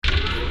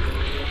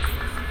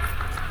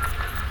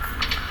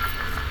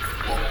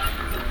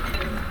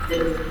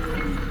You've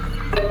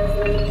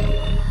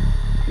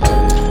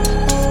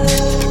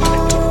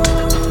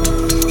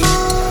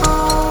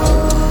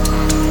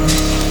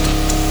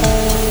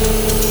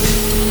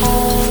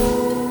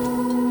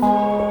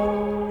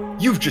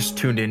just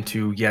tuned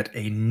into yet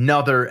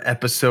another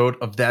episode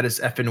of That Is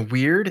Effin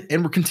Weird,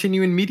 and we're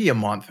continuing Media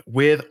Month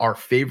with our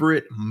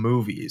favorite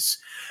movies.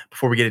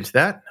 Before we get into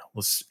that,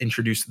 let's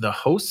introduce the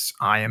hosts.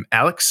 I am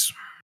Alex.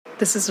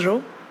 This is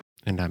Ro.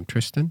 And I'm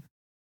Tristan.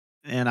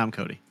 And I'm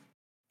Cody.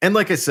 And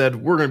like I said,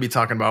 we're going to be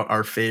talking about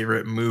our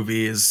favorite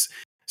movies.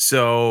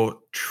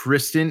 So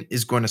Tristan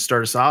is going to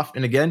start us off.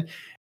 And again,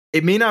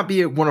 it may not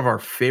be one of our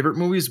favorite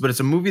movies, but it's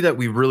a movie that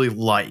we really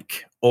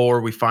like,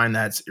 or we find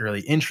that's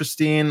really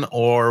interesting,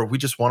 or we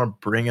just want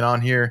to bring it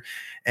on here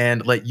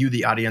and let you,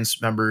 the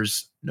audience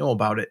members, know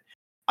about it.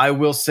 I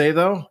will say,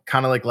 though,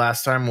 kind of like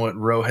last time, what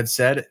Ro had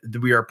said,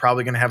 that we are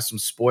probably going to have some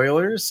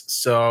spoilers.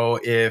 So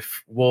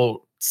if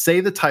we'll say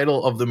the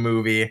title of the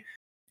movie,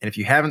 and if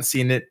you haven't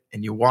seen it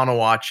and you want to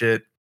watch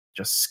it,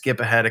 just skip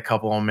ahead a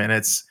couple of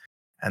minutes,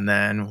 and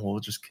then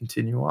we'll just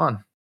continue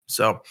on.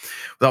 So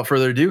without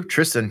further ado,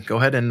 Tristan, go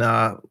ahead and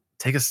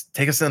take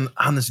us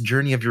on this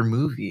journey of your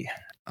movie.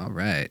 All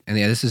right. And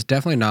yeah, this is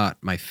definitely not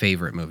my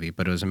favorite movie,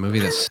 but it was a movie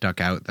that stuck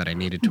out that I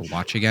needed to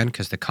watch again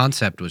because the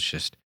concept was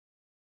just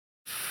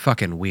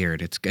fucking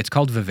weird. It's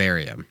called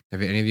Vivarium.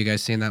 Have any of you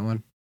guys seen that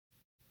one?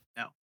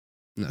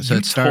 No. So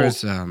it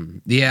stars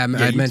I'd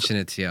mentioned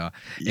it to you.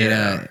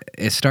 Yeah.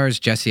 It stars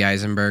Jesse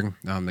Eisenberg,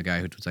 the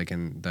guy who was like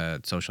in The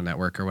Social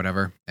Network or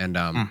whatever. And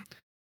then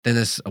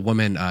this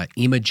woman,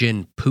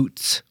 Imogen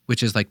Poots,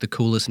 which is like the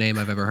coolest name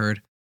I've ever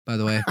heard, by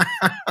the way.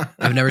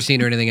 I've never seen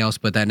her anything else,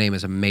 but that name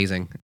is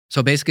amazing.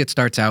 So basically it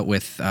starts out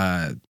with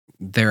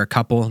they're a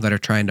couple that are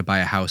trying to buy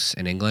a house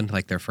in England,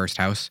 like their first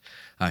house.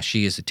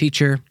 She is a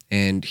teacher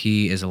and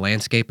he is a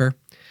landscaper.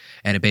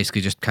 And it basically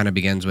just kind of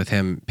begins with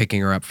him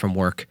picking her up from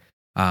work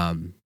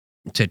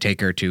to take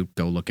her to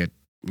go look at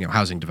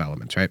housing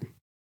developments, right?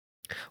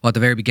 Well, at the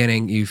very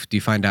beginning, you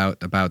find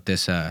out about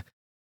this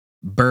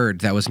bird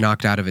that was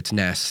knocked out of its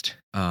nest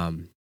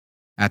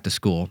at the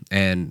school,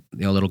 and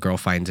a little girl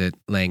finds it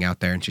laying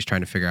out there, and she's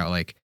trying to figure out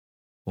like,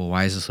 well,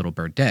 why is this little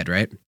bird dead,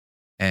 right?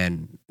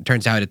 And it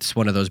turns out it's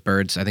one of those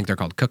birds. I think they're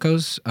called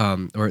cuckoos,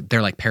 or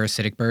they're like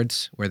parasitic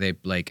birds, where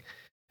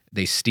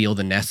they steal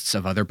the nests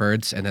of other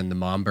birds, and then the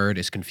mom bird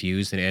is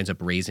confused and it ends up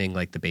raising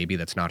like the baby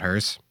that's not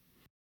hers.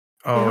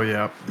 Oh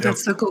yeah,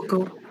 That's the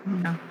cuckoo.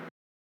 Yeah.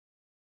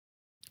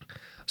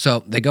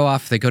 So they go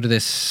to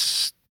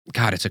this.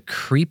 God, it's a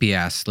creepy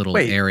ass little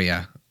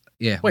area.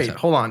 Yeah. Wait,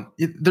 hold on.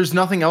 There's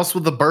nothing else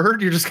with the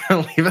bird? You're just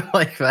gonna leave it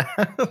like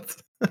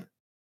that?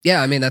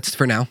 Yeah, I mean that's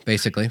for now,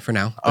 basically for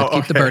now. But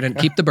keep the bird in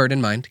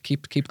mind.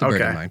 Keep the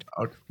bird in mind.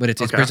 Okay. But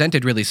it's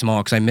presented really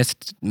small because I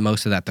missed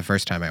most of that the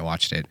first time I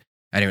watched it.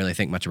 I didn't really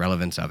think much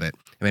relevance of it.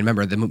 I mean,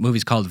 remember the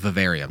movie's called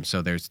Vivarium,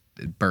 so there's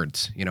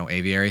birds,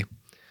 aviary.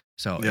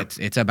 So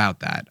it's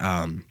about that.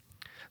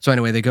 So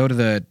anyway, they go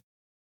to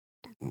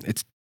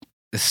it's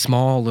a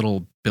small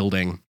little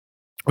building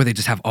where they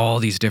just have all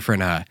these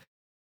different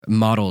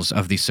models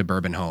of these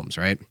suburban homes,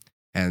 right?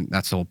 And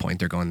that's the whole point.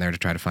 They're going there to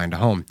try to find a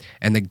home.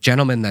 And the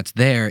gentleman that's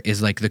there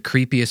is like the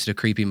creepiest of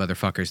creepy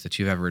motherfuckers that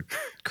you've ever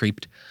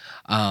creeped.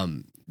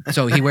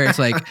 So he wears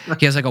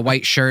he has like a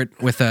white shirt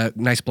with a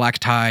nice black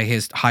tie,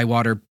 his high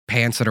water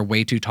pants that are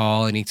way too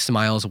tall, and he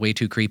smiles way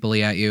too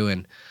creepily at you,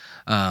 and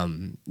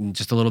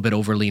just a little bit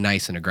overly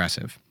nice and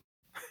aggressive.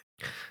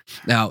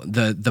 Now,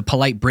 the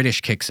polite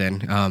British kicks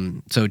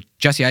in. So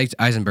Jesse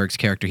Eisenberg's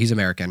character, he's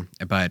American,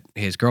 but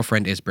his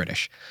girlfriend is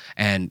British.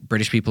 And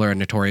British people are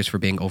notorious for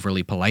being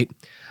overly polite.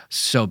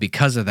 So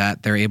because of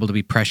that, they're able to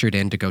be pressured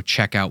in to go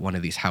check out one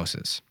of these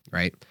houses,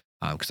 right?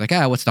 Because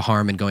what's the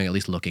harm in going at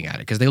least looking at it?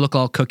 Because they look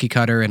all cookie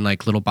cutter and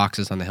like little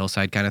boxes on the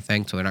hillside kind of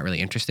thing. So they're not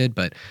really interested,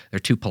 but they're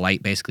too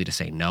polite basically to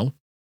say no.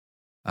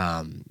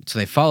 So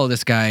they follow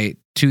this guy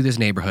to this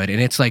neighborhood, and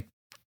it's like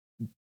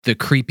the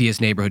creepiest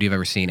neighborhood you've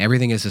ever seen.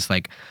 Everything is just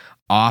like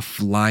off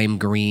lime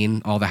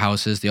green. All the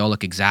houses, they all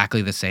look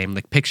exactly the same.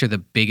 Like picture the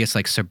biggest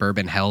like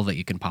suburban hell that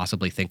you can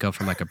possibly think of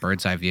from like a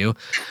bird's eye view,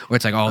 where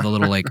it's like all the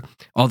little like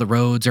all the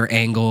roads are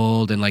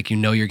angled and like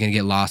you're gonna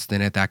get lost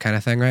in it, that kind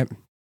of thing, right?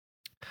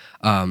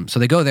 So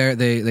they go there,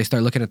 they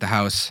start looking at the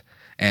house,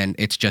 and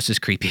it's just as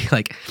creepy.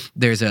 Like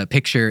there's a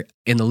picture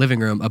in the living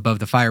room above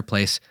the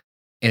fireplace,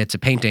 and it's a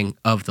painting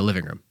of the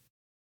living room.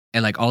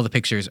 And like all the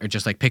pictures are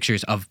just like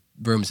pictures of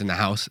rooms in the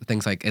house,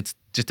 things like it's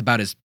just about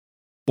as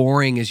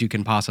boring as you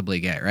can possibly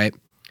get, right?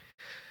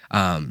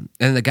 And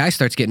the guy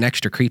starts getting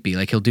extra creepy.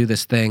 Like he'll do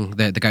this thing,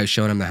 the guy who's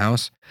showing him the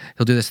house,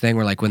 he'll do this thing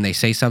where like when they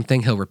say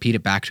something, he'll repeat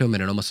it back to him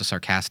in an almost a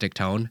sarcastic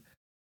tone.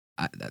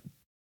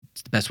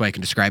 It's the best way I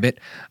can describe it.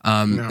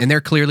 And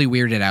they're clearly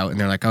weirded out and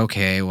they're like,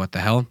 okay, what the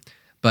hell?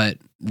 But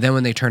then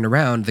when they turn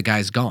around, the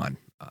guy's gone.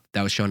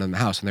 That was showing them the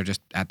house, and they're just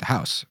at the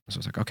house. So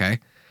it's like, okay,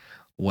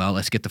 well,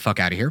 let's get the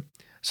fuck out of here.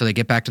 So they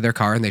get back to their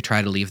car and they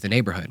try to leave the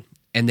neighborhood.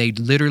 And they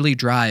literally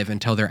drive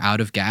until they're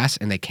out of gas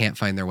and they can't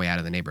find their way out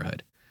of the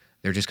neighborhood.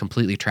 They're just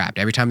completely trapped.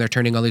 Every time they're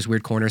turning all these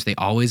weird corners, they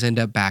always end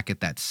up back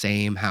at that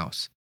same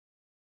house,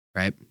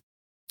 right?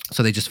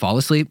 So they just fall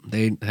asleep.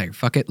 They like,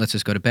 fuck it, let's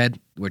just go to bed.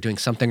 We're doing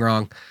something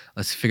wrong.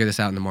 Let's figure this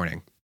out in the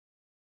morning.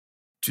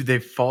 Do they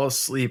fall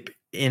asleep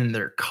in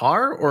their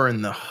car or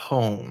in the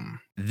home?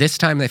 This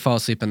time they fall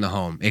asleep in the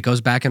home. It goes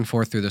back and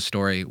forth through the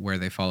story where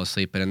they fall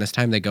asleep, but in this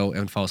time they go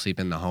and fall asleep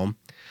in the home.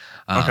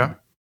 Okay.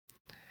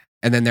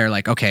 And then they're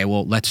like, okay,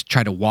 well, let's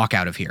try to walk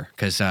out of here.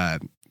 Because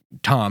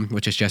Tom,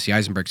 which is Jesse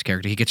Eisenberg's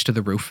character, he gets to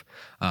the roof.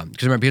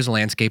 Because remember, he was a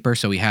landscaper,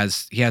 so he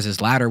has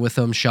his ladder with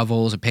him,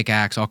 shovels, a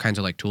pickaxe, all kinds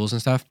of like tools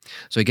and stuff.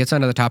 So he gets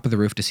onto the top of the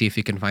roof to see if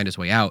he can find his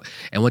way out.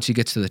 And once he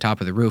gets to the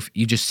top of the roof,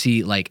 you just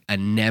see like a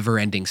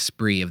never-ending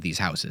spree of these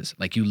houses.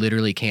 Like you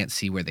literally can't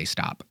see where they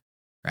stop,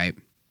 right?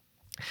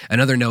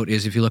 Another note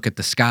is if you look at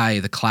the sky,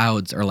 the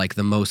clouds are like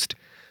the most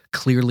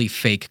clearly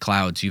fake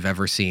clouds you've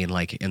ever seen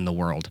like in the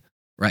world,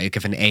 right? Like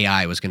if an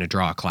AI was going to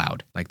draw a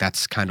cloud, like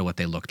that's kind of what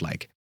they looked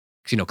like.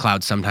 Because,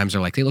 clouds sometimes are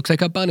like, they look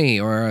like a bunny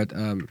or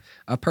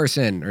a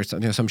person or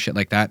some shit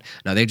like that.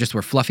 No, they just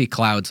were fluffy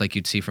clouds like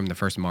you'd see from the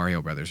first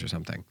Mario Brothers or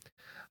something.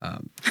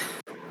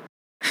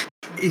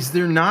 Is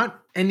there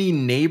not any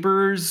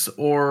neighbors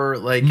or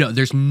like... No,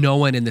 there's no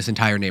one in this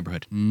entire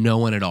neighborhood. No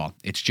one at all.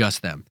 It's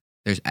just them.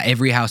 There's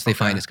every house they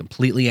find is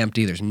completely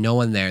empty. There's no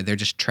one there. They're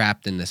just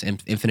trapped in this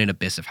infinite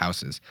abyss of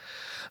houses.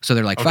 So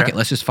they're like, fuck it,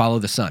 let's just follow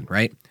the sun,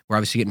 right? We're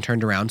obviously getting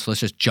turned around, so let's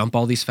just jump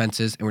all these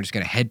fences and we're just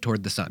going to head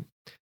toward the sun.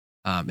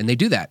 And they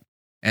do that.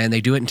 And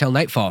they do it until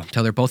nightfall,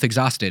 until they're both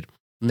exhausted.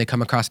 And they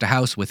come across a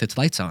house with its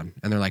lights on.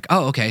 And they're like,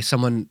 oh, okay,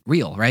 someone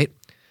real, right?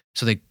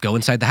 So they go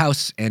inside the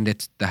house, and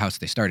it's the house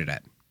they started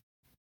at.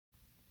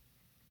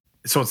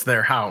 So it's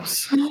their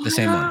house. The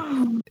same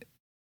one.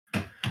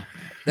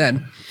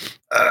 Then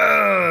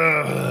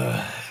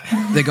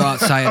they go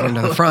outside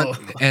into the front,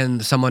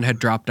 and someone had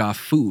dropped off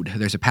food.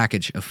 There's a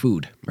package of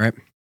food, right?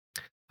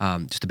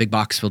 Just a big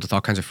box filled with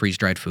all kinds of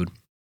freeze-dried food.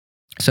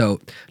 So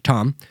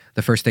Tom,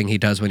 the first thing he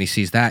does when he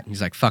sees that,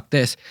 he's like, fuck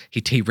this.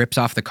 He rips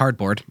off the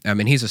cardboard.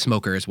 And he's a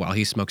smoker as well.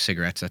 He smokes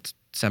cigarettes. That's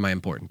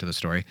semi-important to the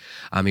story.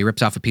 He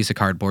rips off a piece of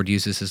cardboard,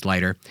 uses his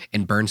lighter,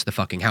 and burns the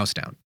fucking house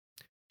down.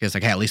 He's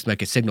like, hey, at least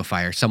make a signal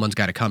fire. Someone's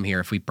got to come here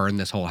if we burn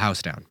this whole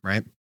house down,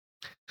 right?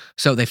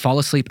 So they fall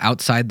asleep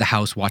outside the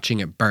house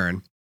watching it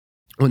burn.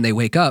 When they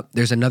wake up,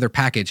 there's another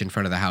package in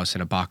front of the house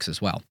in a box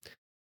as well.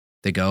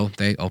 They go,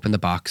 they open the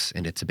box,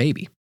 and it's a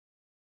baby.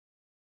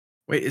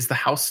 Wait, is the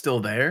house still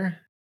there?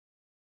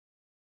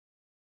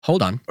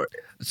 Hold on.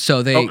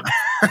 So they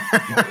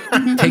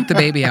take the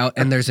baby out,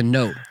 and there's a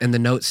note, and the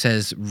note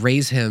says,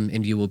 raise him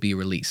and you will be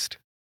released.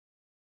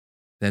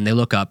 Then they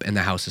look up, and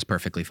the house is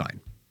perfectly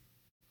fine.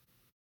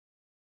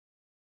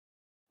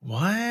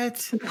 What?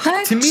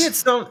 To me, it's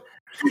so...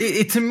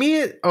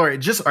 All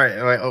right.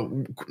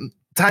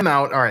 Time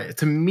out. All right.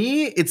 To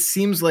me, it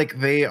seems like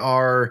they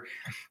are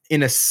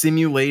in a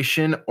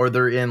simulation, or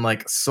they're in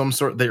like some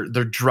sort... They're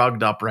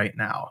drugged up right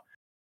now.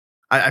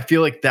 I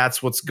feel like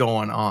that's what's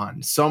going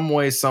on. Some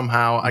way,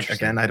 somehow. I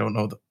don't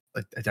know.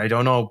 I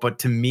don't know. But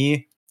to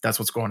me, that's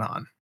what's going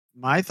on.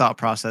 My thought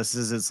process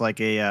is it's like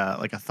a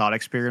thought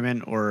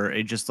experiment,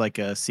 or just like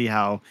a see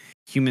how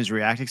humans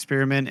react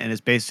experiment. And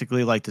it's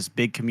basically like this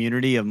big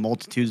community of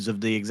multitudes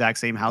of the exact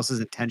same houses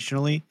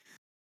intentionally.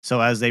 So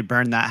as they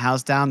burn that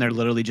house down, they're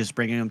literally just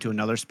bringing them to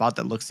another spot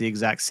that looks the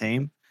exact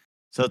same.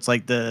 So it's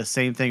like the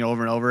same thing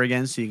over and over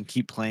again. So you can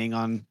keep playing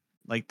on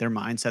like their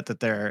mindset that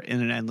they're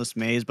in an endless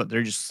maze, but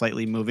they're just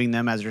slightly moving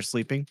them as they're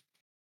sleeping.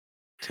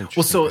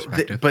 Well, so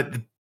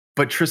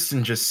but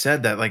Tristan just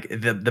said that like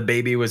the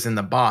baby was in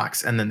the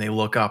box, and then they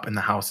look up and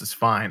the house is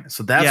fine.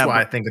 So that's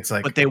why I think it's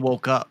like. But they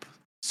woke up.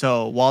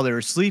 So while they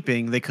were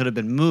sleeping, they could have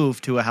been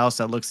moved to a house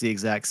that looks the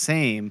exact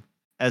same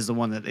as the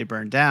one that they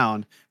burned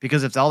down.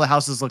 Because if all the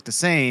houses look the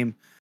same,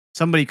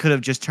 somebody could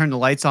have just turned the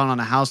lights on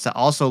a house that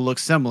also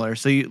looks similar.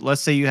 So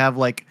let's say you have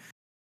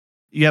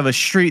a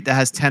street that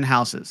has 10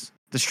 houses.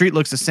 The street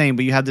looks the same,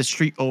 but you have this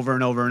street over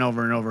and over and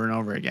over and over and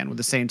over again with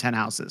the same 10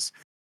 houses.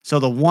 So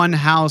the one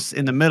house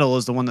in the middle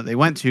is the one that they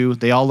went to.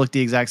 They all look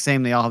the exact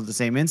same. They all have the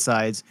same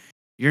insides.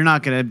 You're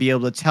not going to be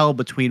able to tell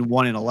between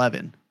 1 and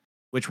 11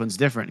 which one's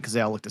different because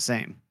they all look the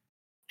same.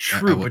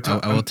 True.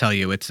 I will tell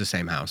you, it's the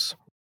same house.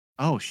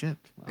 Oh, shit.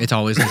 Wow. It's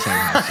always the same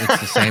house. It's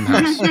the same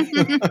house.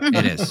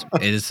 It is.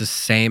 It is the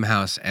same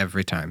house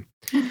every time.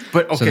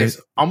 But okay,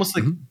 so almost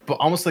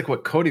like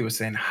what Cody was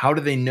saying. How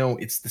do they know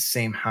it's the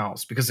same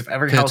house? Because if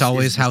every house, it's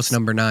always house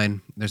number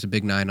 9. There's a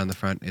big 9 on the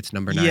front. It's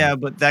number 9. Yeah,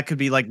 but that could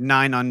be like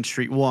 9 on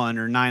street 1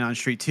 or 9 on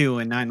street 2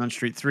 and 9 on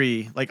street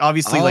 3. Like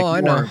obviously,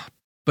 I know.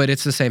 But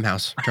it's the same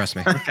house. Trust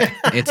me.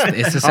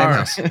 It's the same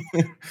house.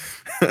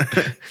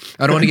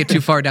 I don't want to get too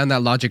far down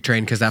that logic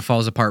train because that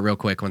falls apart real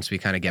quick once we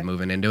kind of get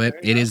moving into it.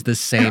 It is the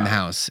same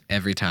house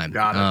every time.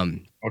 Got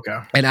it. Okay.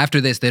 And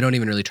after this, they don't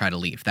even really try to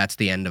leave. That's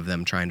the end of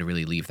them trying to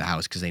really leave the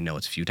house because they know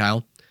it's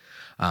futile.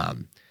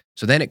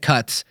 So then it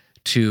cuts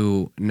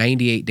to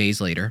 98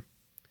 days later,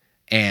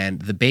 and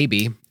the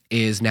baby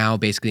is now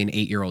basically an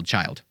 8-year-old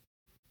child.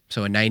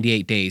 So in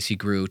 98 days, he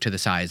grew to the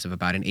size of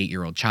about an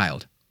 8-year-old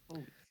child.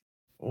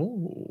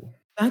 Oh,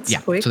 that's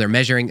quick. So they're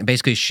measuring.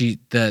 Basically,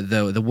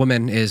 the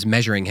woman is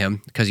measuring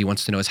him because he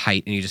wants to know his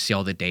height, and you just see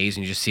all the days,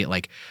 and you just see it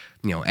like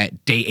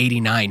at day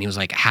 89, he was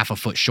like half a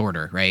foot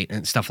shorter, right?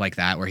 And stuff like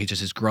that, where he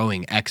just is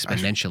growing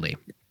exponentially.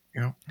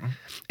 Yeah.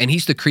 And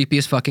he's the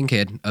creepiest fucking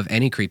kid of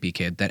any creepy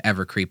kid that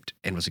ever creeped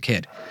and was a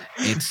kid.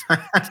 It's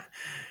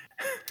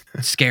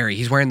scary.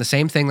 He's wearing the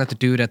same thing that the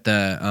dude at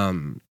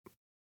the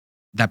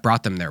that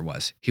brought them there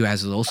was. He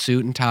has a little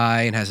suit and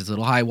tie and has his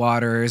little high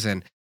waters,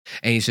 and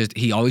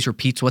he always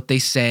repeats what they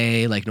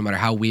say, like no matter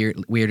how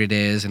weird it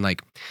is. And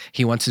like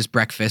he wants his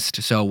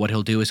breakfast, so what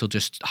he'll do is he'll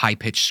just high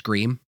pitched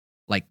scream,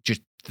 like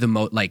just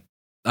like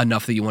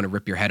enough that you want to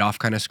rip your head off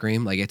kind of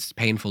scream. Like it's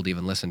painful to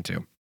even listen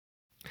to.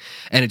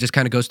 And it just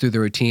kind of goes through the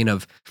routine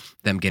of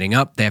them getting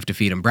up, they have to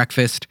feed him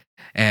breakfast,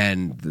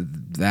 and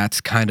that's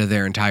kind of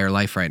their entire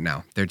life right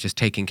now. They're just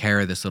taking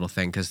care of this little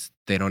thing because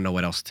they don't know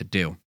what else to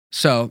do.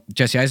 So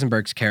Jesse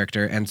Eisenberg's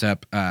character ends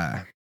up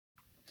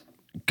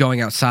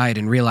going outside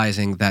and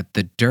realizing that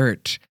the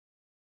dirt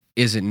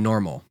isn't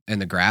normal in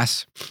the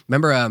grass.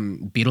 Remember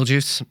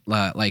Beetlejuice,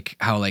 like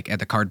how like at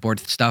the cardboard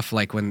stuff,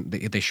 like when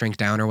they shrink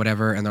down or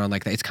whatever, and they're on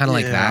like that. It's kind of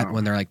like that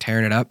when they're like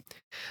tearing it up.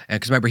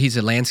 Because remember, he's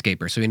a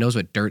landscaper, so he knows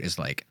what dirt is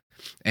like.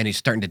 And he's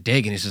starting to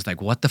dig, and he's just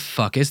like, what the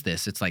fuck is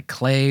this? It's like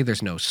clay.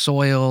 There's no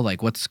soil.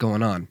 Like, what's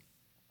going on?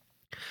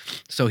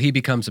 So he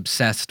becomes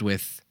obsessed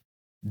with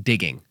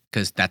digging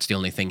because that's the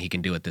only thing he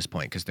can do at this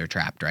point because they're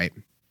trapped, right?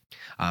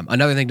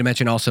 Another thing to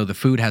mention also, the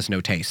food has no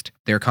taste.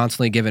 They're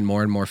constantly given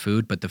more and more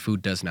food, but the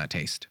food does not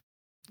taste.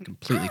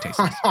 Completely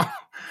tasteless.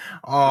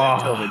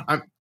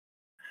 I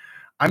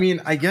mean,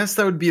 I guess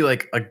that would be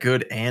like a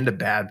good and a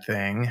bad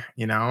thing,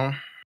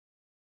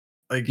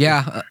 Like,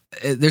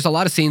 there's a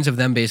lot of scenes of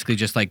them basically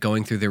just like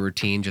going through their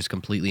routine, just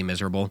completely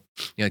miserable.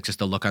 Like just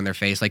the look on their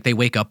face. Like they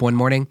wake up one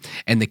morning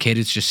and the kid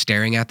is just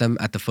staring at them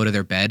at the foot of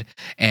their bed,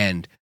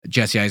 and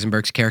Jesse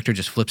Eisenberg's character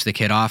just flips the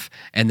kid off,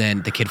 and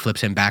then the kid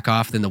flips him back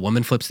off. Then the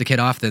woman flips the kid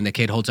off. Then the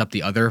kid holds up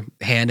the other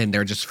hand, and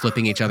they're just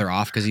flipping each other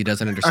off because he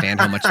doesn't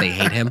understand how much they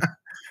hate him.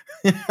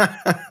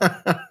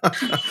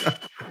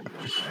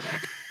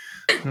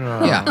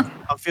 Yeah,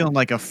 I'm feeling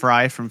like a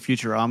Fry from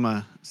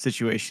Futurama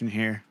situation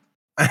here.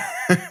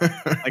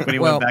 Like when he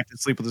went back to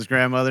sleep with his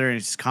grandmother and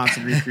it's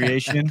constant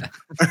recreation.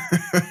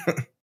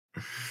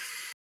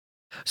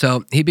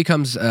 So he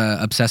becomes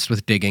obsessed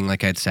with digging,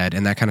 like I'd said,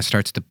 and that kind of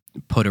starts to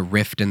put a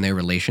rift in their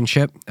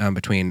relationship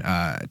between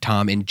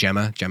Tom and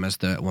Gemma. Gemma's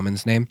the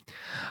woman's name.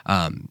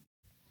 And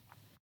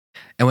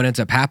what ends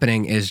up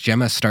happening is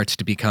Gemma starts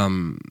to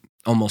become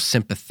almost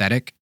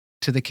sympathetic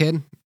to the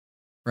kid,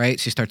 right?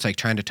 She starts like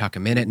trying to tuck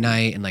him in at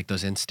night, and like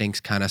those instincts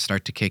kind of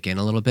start to kick in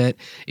a little bit,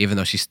 even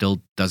though she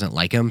still doesn't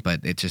like him, but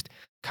it just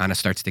kind of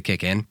starts to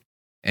kick in.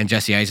 And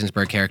Jesse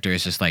Eisenberg character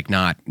is just like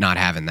not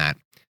having that.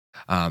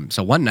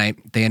 So one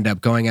night they end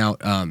up going out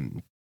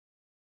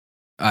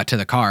to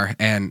the car,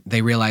 and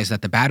they realize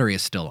that the battery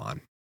is still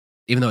on,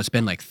 even though it's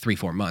been like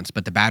 3-4 months,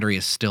 but the battery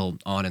is still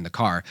on in the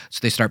car. So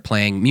they start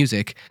playing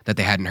music that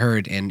they hadn't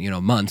heard in,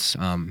 months,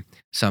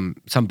 some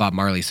Bob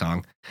Marley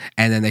song.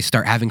 And then they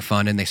start having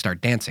fun and they start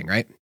dancing,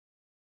 right?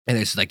 And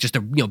it's like just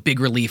a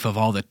big relief of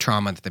all the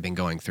trauma that they've been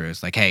going through.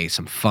 It's like, hey,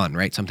 some fun,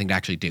 right? Something to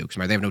actually do.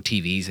 Because they have no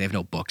TVs, they have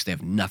no books, they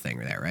have nothing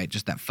there, right?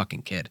 Just that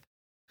fucking kid.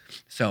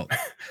 So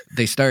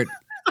they start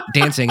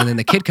dancing, and then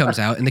the kid comes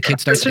out, and the kid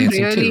starts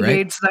dancing really too, right?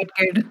 Hates that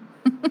kid.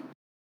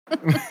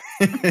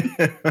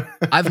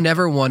 I've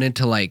never wanted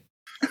to like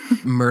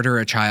murder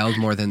a child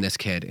more than this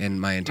kid in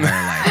my entire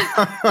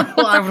life.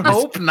 Well, I would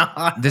hope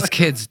not. This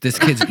kid's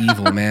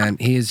evil, man.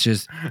 He is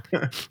just.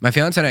 My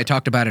fiance and I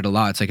talked about it a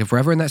lot. It's like if we're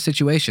ever in that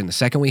situation, the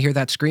second we hear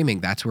that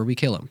screaming, that's where we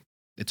kill him.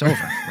 It's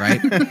over, right?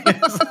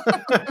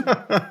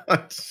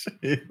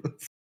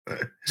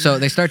 So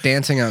they start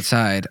dancing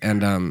outside,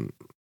 and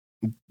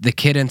the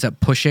kid ends up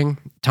pushing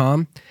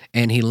Tom,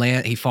 and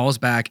he falls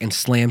back and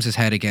slams his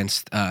head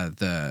against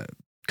the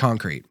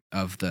concrete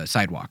of the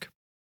sidewalk.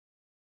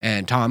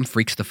 And Tom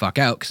freaks the fuck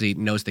out because he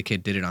knows the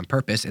kid did it on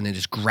purpose, and then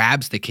just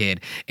grabs the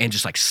kid and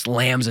just like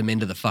slams him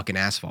into the fucking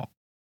asphalt.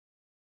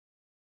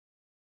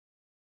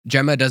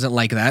 Gemma doesn't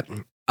like that.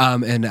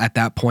 And at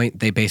that point,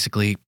 they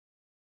basically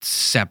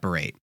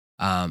separate.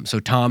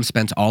 So Tom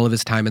spends all of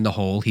his time in the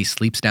hole. He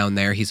sleeps down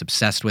there. He's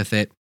obsessed with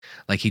it.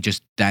 Like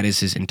that is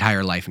his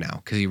entire life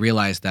now, because he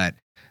realized that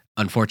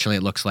unfortunately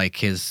it looks like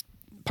his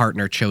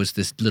partner chose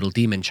this little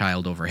demon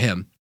child over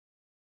him.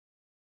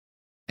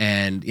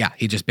 And yeah,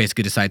 he just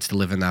basically decides to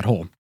live in that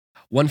hole.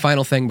 One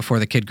final thing before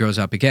the kid grows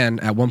up again.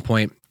 At one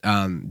point,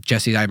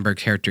 Jesse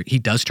Eisenberg's character, he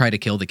does try to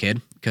kill the kid,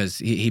 because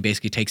he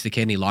basically takes the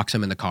kid and he locks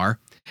him in the car,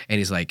 and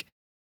he's like,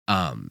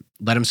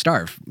 let him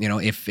starve.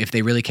 If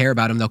they really care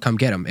about him, they'll come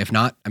get him. If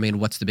not, I mean,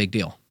 what's the big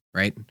deal,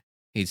 right?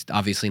 He's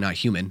obviously not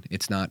human.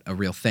 It's not a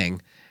real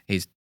thing.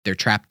 They're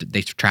trapped.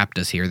 They trapped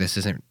us here. This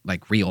isn't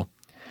like real.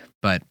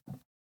 But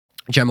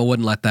Gemma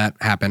wouldn't let that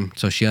happen.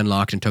 So she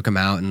unlocked and took him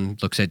out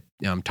and looks at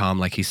Tom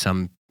like he's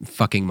some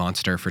fucking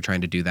monster for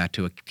trying to do that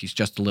he's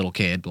just a little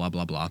kid, blah,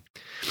 blah, blah.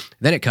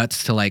 Then it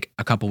cuts to like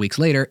a couple weeks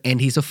later,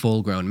 and he's a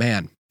full grown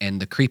man,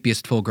 and the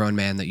creepiest full grown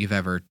man that you've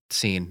ever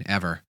seen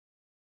ever.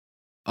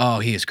 Oh,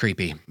 he is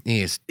creepy.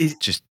 He is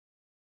just.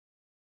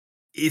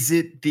 Is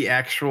it the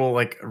actual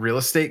like real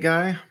estate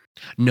guy?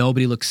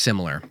 Nobody looks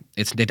similar.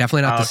 They're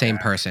definitely not the same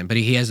person, but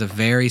he has a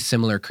very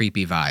similar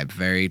creepy vibe.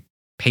 Very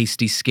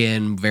pasty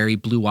skin, very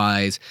blue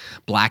eyes,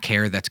 black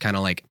hair that's kind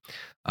of like,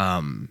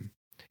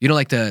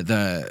 like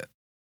the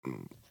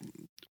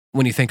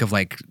when you think of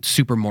like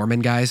super Mormon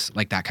guys,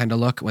 like that kind of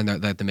look, when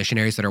the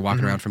missionaries that are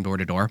walking around from door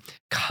to door,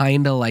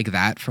 kind of like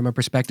that from a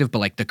perspective, but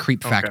like the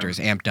creep factor is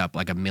amped up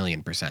like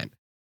 1,000,000%.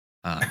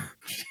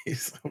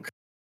 Jeez,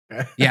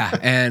 okay. Yeah,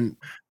 and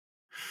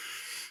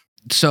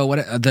so what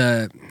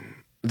the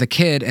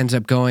kid ends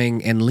up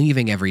going and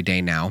leaving every day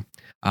now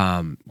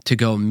to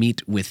go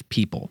meet with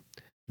people.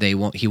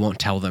 He won't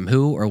tell them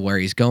who or where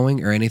he's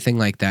going or anything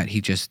like that.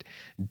 He just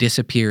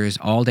disappears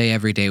all day,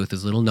 every day with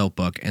his little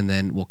notebook, and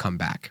then will come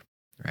back.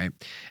 Right.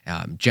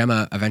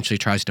 Gemma eventually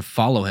tries to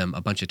follow him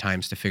a bunch of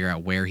times to figure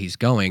out where he's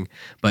going,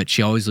 but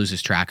she always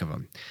loses track of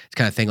him. It's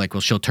kind of thing like, well,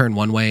 she'll turn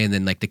one way and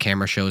then like the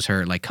camera shows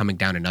her like coming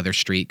down another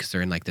street because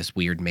they're in like this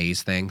weird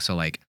maze thing. So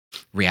like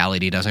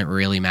reality doesn't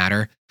really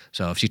matter.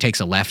 So if she takes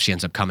a left, she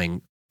ends up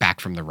coming back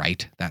from the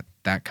right.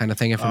 That kind of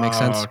thing, if it makes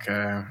sense.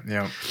 Okay.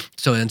 Yeah.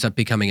 So it ends up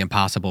becoming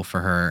impossible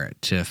for her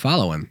to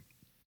follow him.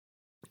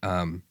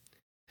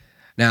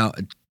 Now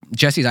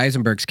Jesse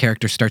Eisenberg's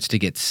character starts to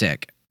get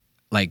sick,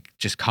 like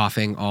just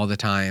coughing all the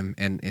time,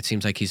 and it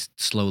seems like he's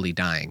slowly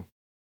dying.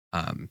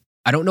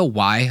 I don't know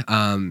why.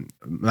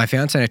 My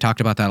fiance and I talked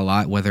about that a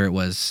lot, whether it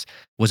was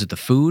it the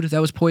food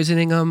that was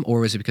poisoning him, or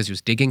was it because he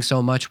was digging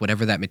so much,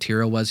 whatever that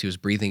material was, he was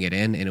breathing it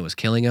in and it was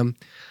killing him.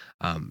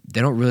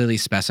 They don't really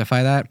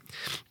specify that,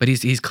 but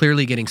he's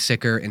clearly getting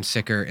sicker and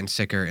sicker and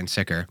sicker and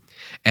sicker.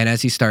 And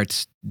as he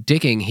starts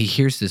digging, he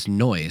hears this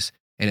noise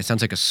and it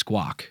sounds like a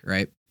squawk,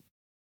 right?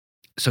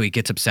 So he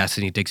gets obsessed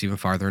and he digs even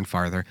farther and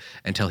farther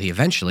until he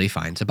eventually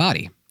finds a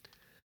body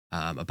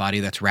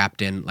that's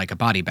wrapped in like a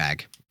body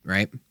bag,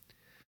 right?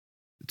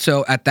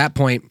 So at that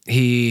point,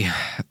 he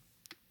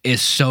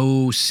is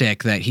so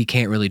sick that he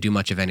can't really do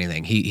much of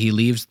anything. He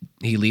leaves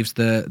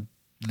the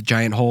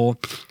giant hole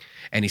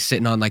and he's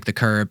sitting on like the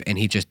curb and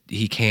he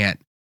can't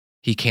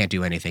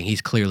do anything.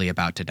 He's clearly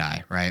about to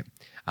die, right?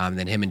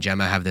 Then him and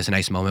Gemma have this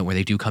nice moment where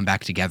they do come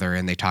back together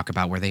and they talk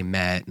about where they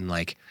met and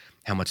like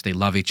how much they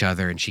love each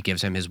other, and she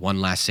gives him his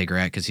one last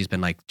cigarette because he's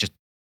been like just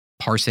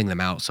parsing them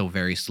out so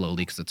very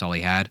slowly because that's all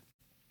he had.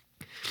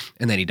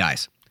 And then he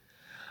dies.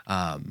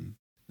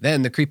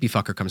 Then the creepy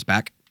fucker comes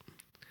back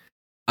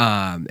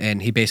and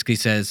he basically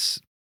says,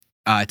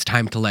 it's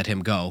time to let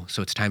him go.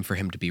 So it's time for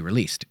him to be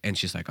released. And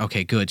she's like,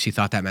 okay, good. She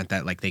thought that meant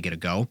that like they get a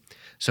go.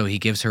 So he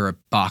gives her a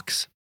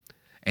box,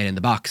 and in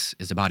the box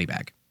is a body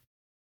bag.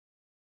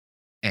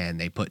 And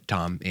they put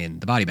Tom in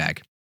the body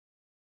bag.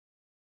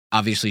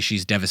 Obviously,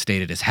 she's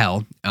devastated as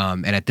hell.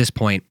 And at this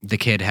point, the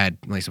kid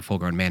well, he's a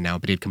full-grown man now,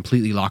 but he'd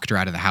completely locked her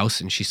out of the house,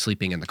 and she's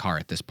sleeping in the car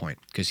at this point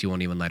because he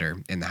won't even let her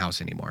in the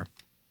house anymore.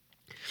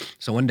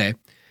 So one day,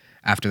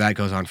 after that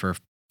goes on for a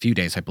few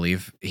days, I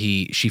believe,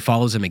 she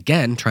follows him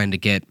again, trying to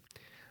get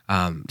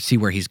see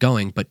where he's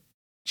going, but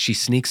she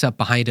sneaks up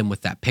behind him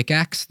with that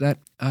pickaxe that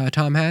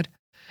Tom had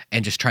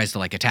and just tries to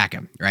like attack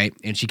him, right?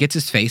 And she gets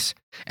his face,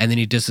 and then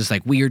he does this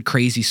like weird,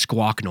 crazy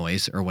squawk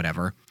noise or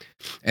whatever,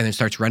 and then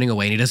starts running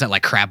away. And he does that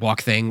like crab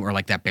walk thing or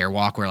like that bear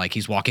walk where like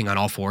he's walking on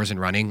all fours and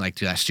running, like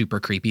to that super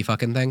creepy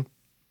fucking thing.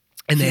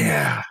 And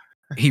then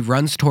he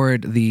runs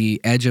toward the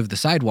edge of the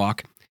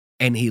sidewalk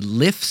and he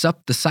lifts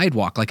up the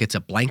sidewalk like it's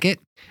a blanket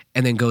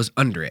and then goes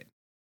under it.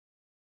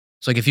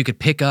 So like if you could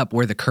pick up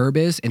where the curb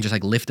is and just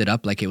like lift it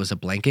up like it was a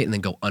blanket and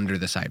then go under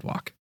the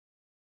sidewalk.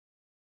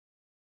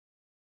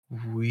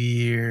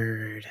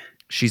 Weird.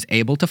 She's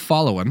able to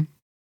follow him.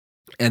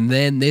 And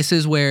then this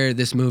is where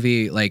this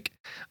movie, like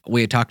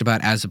we had talked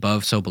about as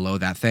above, so below,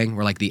 that thing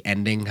where like the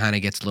ending kind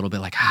of gets a little bit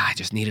like, I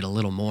just needed a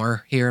little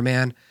more here,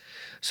 man.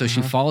 So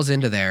she falls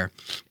into there.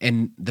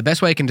 And the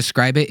best way I can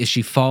describe it is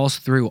she falls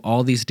through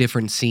all these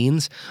different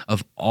scenes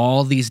of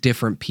all these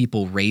different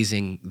people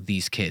raising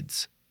these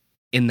kids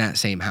in that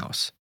same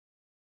house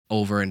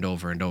over and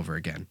over and over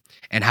again,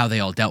 and how they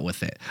all dealt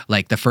with it.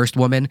 Like the first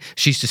woman,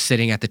 she's just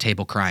sitting at the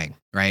table crying,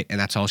 right? And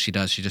that's all she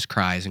does. She just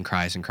cries and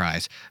cries and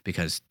cries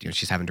because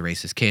she's having to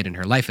raise this kid and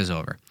her life is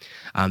over.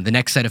 The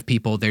next set of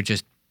people, they're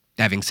just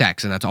having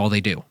sex, and that's all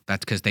they do.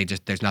 That's because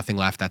there's nothing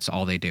left. That's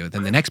all they do.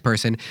 Then the next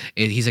person,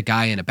 he's a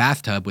guy in a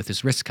bathtub with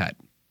his wrist cut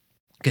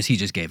because he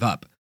just gave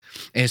up.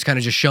 And it's kind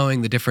of just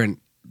showing the different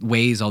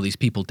ways all these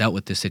people dealt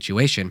with this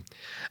situation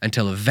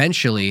until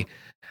eventually,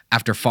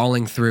 after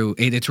falling through,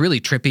 it's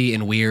really trippy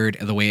and weird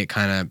the way it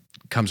kind of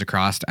comes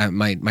across.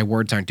 My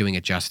words aren't doing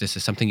it justice.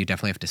 It's something you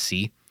definitely have to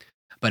see.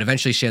 But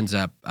eventually she ends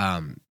up,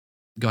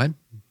 go ahead.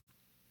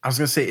 I was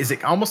going to say, is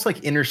it almost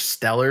like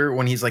Interstellar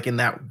when he's like in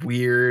that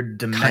weird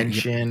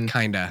dimension?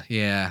 Kinda,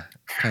 yeah.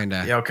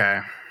 Kinda. Yeah,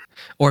 okay.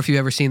 Or if you've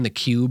ever seen The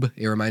Cube,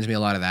 it reminds me a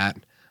lot of that.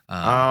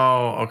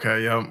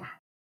 Okay, yep.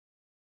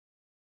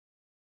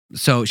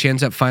 So she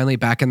ends up finally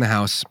back in the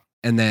house,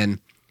 and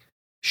then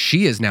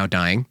she is now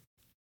dying.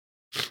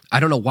 I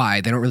don't know why.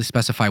 They don't really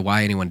specify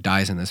why anyone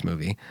dies in this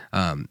movie.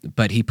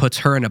 But he puts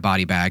her in a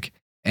body bag,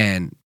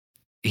 and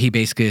he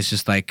basically is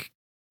just like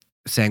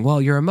saying,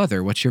 well, you're a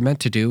mother. What you're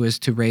meant to do is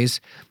to raise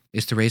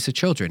is to raise the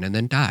children and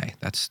then die.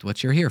 That's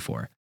what you're here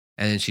for.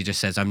 And then she just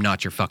says, I'm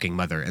not your fucking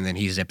mother. And then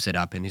he zips it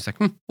up and he's like,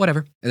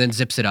 whatever. And then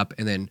zips it up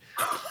and then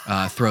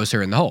throws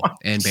her in the hole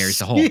and buries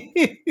the hole.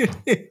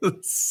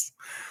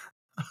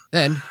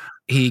 Then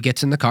he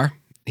gets in the car.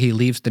 He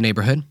leaves the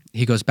neighborhood.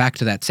 He goes back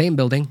to that same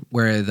building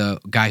where the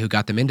guy who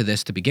got them into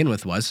this to begin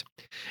with was.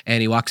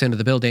 And he walks into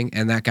the building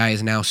and that guy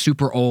is now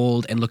super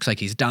old and looks like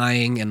he's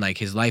dying and like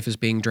his life is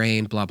being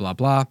drained, blah, blah,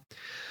 blah.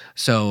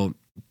 So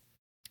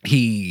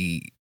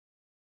he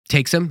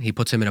takes him, he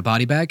puts him in a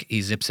body bag,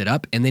 he zips it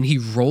up, and then he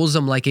rolls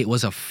him like it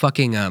was a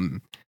fucking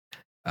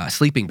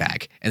sleeping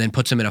bag, and then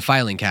puts him in a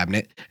filing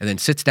cabinet, and then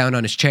sits down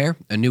on his chair.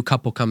 A new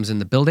couple comes in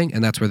the building,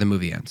 and that's where the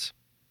movie ends.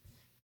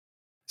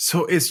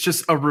 So it's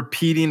just a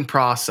repeating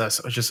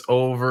process, just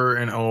over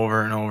and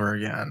over and over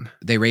again.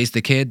 They raise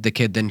the kid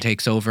then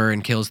takes over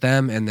and kills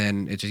them, and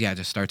then it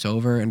just starts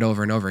over and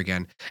over and over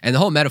again. And the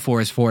whole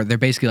metaphor is for, they're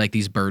basically like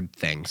these bird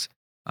things.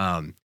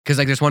 Because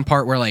like there's one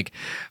part where like,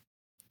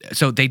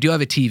 so they do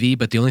have a TV,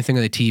 but the only thing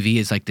on the TV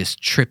is like this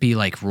trippy,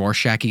 like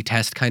Rorschach-y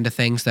test kind of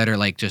things that are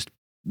like just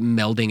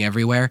melding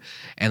everywhere.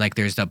 And like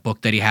there's a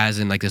book that he has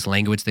in like this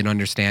language they don't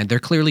understand. They're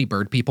clearly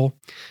bird people.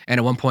 And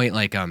at one point,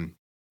 like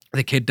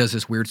the kid does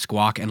this weird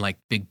squawk and like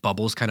big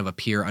bubbles kind of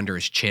appear under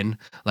his chin,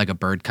 like a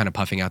bird kind of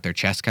puffing out their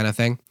chest kind of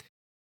thing.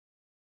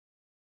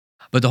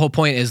 But the whole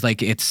point is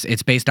like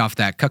it's based off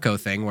that cuckoo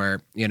thing where,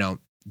 you know,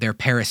 they're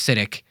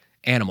parasitic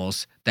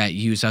animals that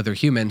use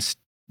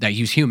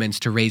humans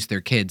to raise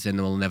their kids and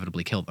will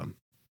inevitably kill them.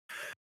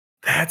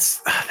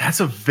 That's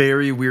a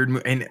very weird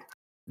movie. And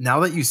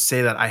now that you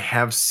say that, I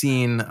have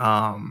seen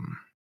I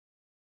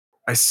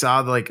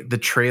saw like the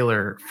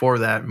trailer for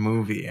that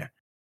movie,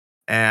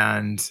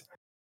 and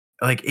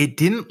like it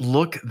didn't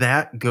look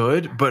that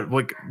good, but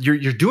like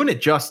you're doing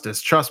it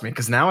justice, trust me,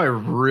 because now I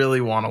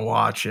really want to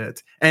watch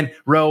it. And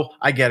Ro,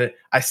 I get it.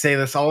 I say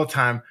this all the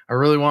time. I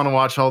really want to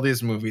watch all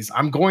these movies.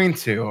 I'm going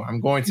to.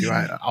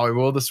 I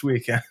will this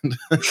weekend.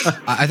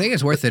 I think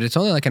it's worth it. It's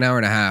only like an hour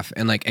and a half,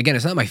 and like again,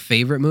 it's not my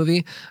favorite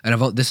movie,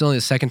 and this is only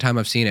the second time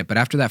I've seen it. But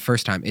after that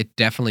first time, it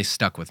definitely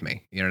stuck with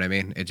me. You know what I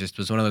mean? It just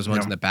was one of those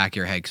ones in the back of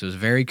your head because it was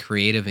very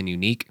creative and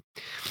unique.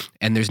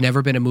 And there's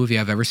never been a movie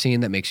I've ever seen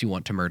that makes you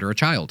want to murder a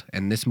child.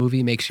 And this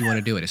movie makes you want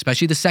to do it,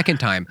 especially the second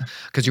time,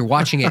 because you're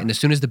watching it, and as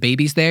soon as the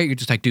baby's there, you're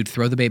just like, dude,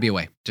 throw the baby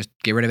away. Just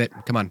get rid of it.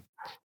 Come on.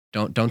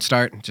 Don't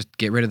start. Just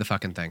get rid of the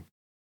fucking thing.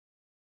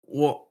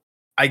 Well,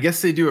 I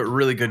guess they do a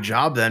really good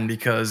job then,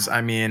 because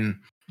I mean,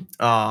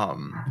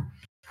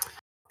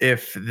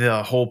 if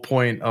the whole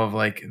point of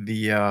like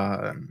the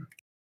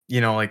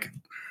like,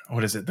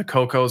 what is it, the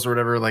Cocos or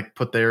whatever, like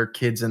put their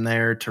kids in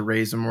there to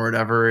raise them or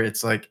whatever,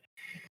 it's like,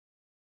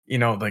 you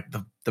know, like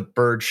the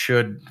bird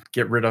should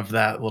get rid of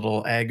that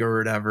little egg or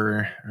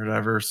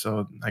whatever.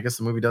 So I guess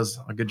the movie does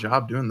a good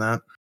job doing that.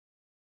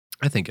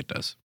 I think it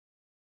does.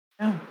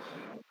 Yeah.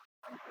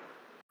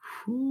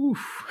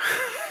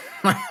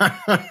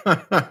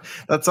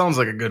 That sounds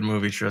like a good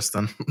movie,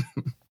 Tristan.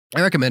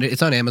 I recommend it.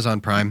 It's on Amazon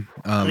Prime.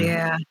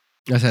 Yeah.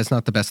 It's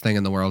not the best thing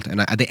in the world.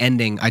 And the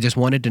ending, I just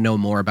wanted to know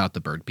more about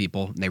the bird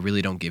people. And they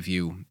really don't give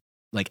you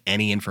like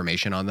any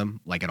information on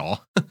them, like at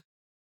all.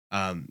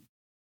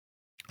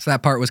 So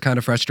that part was kind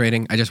of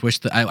frustrating. I just wish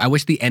I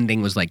wish the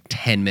ending was like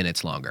 10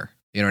 minutes longer.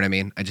 You know what I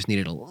mean? I just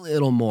needed a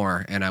little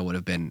more, and I would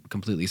have been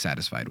completely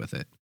satisfied with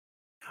it.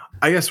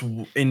 I guess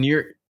in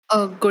your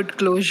a good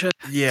closure.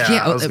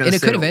 Yeah. And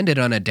it could have ended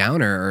on a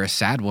downer or a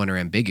sad one or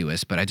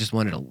ambiguous, but I just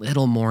wanted a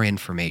little more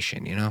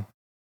information, you know?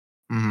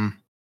 Mm-hmm.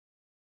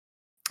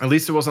 At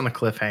least it wasn't a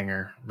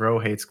cliffhanger. Ro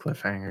hates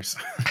cliffhangers.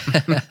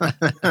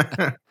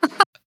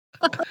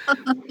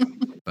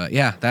 But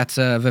yeah, that's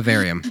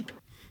Vivarium.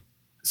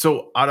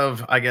 So out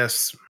of, I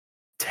guess,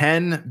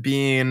 10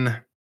 being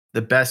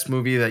the best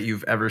movie that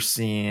you've ever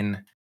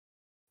seen,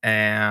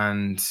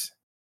 and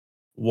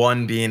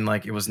 1 being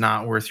like it was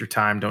not worth your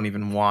time, don't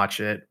even watch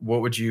it,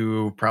 what would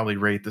you probably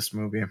rate this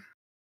movie?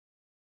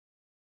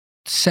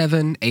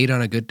 7, 8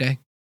 on a good day.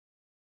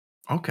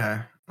 Okay.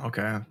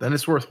 Then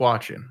it's worth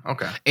watching.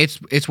 Okay.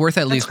 It's worth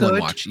at least good.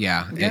 one watch.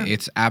 Yeah.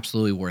 It's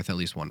absolutely worth at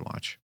least one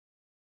watch.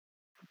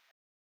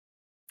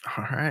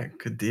 All right.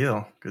 Good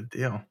deal.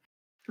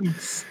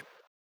 Yes.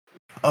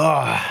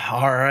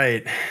 All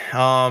right.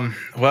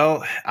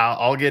 Well,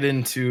 I'll get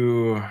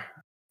into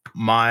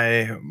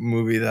my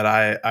movie that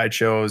I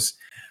chose.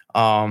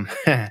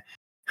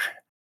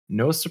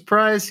 No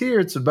surprise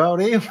here. It's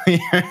about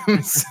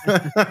aliens.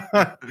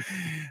 I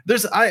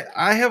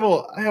have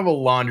a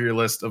laundry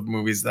list of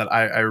movies that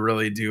I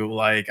really do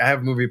like. I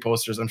have movie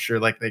posters. I'm sure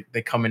like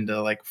they come into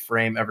like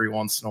frame every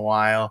once in a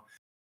while.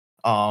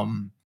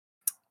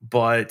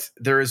 But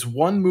there is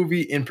one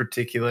movie in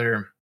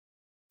particular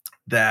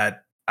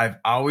that I've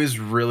always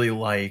really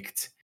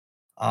liked.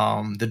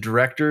 The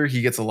director,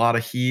 he gets a lot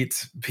of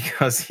heat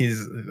because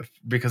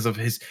of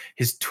his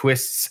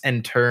twists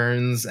and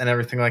turns and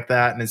everything like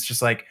that. And it's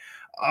just like,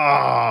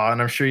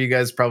 and I'm sure you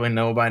guys probably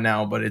know by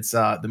now, but it's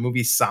the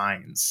movie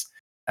Signs.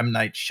 M.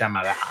 Night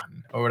Shyamalan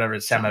or whatever.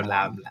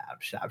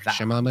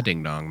 Shyamalan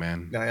ding dong,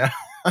 man. Yeah.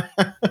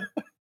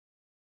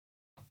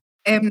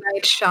 M.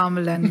 Night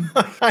Shyamalan.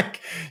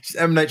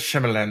 M. Night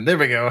Shyamalan. There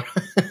we go.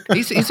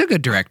 He's a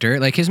good director.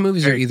 Like his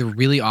movies are either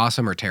really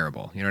awesome or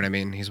terrible. You know what I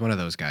mean? He's one of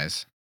those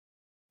guys.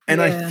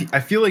 And I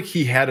feel like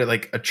he had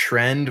a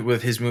trend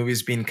with his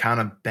movies being kind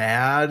of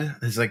bad.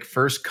 His like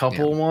first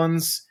couple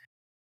ones,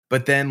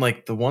 but then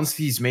like the ones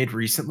he's made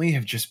recently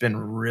have just been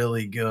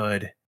really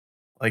good.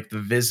 Like The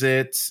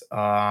Visit.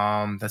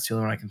 That's the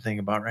only one I can think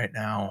about right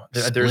now.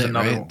 There's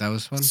another one. That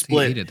was one.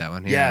 Split. He did that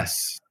one. Yeah.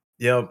 Yes.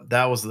 Yep.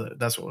 That's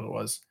what it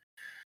was.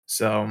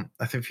 So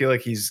I feel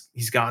like he's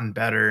gotten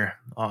better,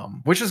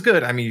 which is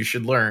good. I mean, you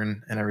should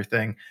learn and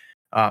everything.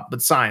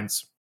 But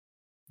Signs.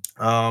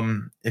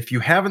 If you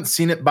haven't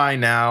seen it by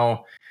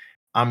now,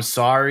 I'm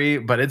sorry,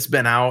 but it's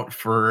been out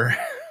for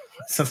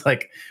since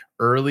like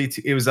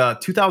it was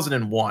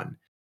 2001.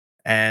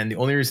 And the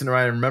only reason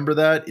why I remember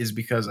that is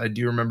because I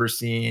do remember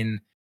seeing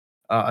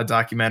a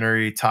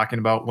documentary talking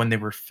about when they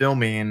were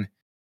filming.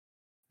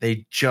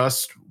 They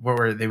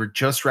were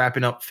just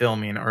wrapping up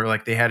filming, or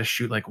like they had to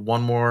shoot like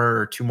one more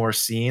or two more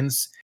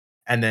scenes,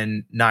 and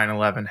then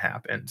 9/11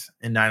 happened,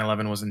 and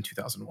 9/11 was in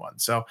 2001.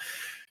 So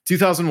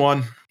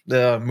 2001,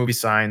 the movie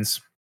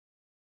Signs.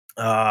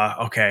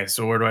 Okay,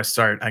 so where do I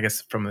start? I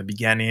guess from the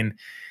beginning.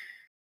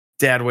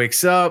 Dad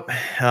wakes up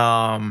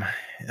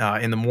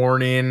in the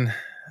morning,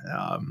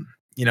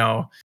 you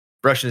know,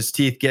 brushing his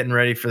teeth, getting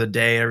ready for the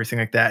day, everything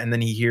like that, and then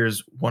he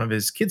hears one of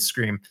his kids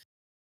scream.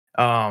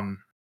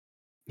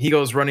 He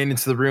goes running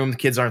into the room. The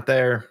kids aren't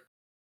there.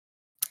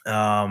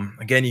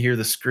 Again, you hear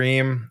the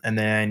scream, and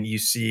then you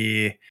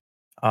see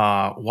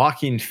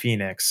Joaquin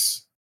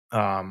Phoenix.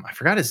 I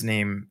forgot his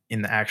name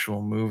in the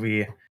actual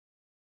movie,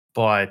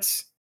 but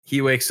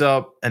he wakes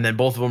up, and then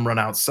both of them run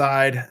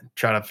outside,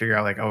 try to figure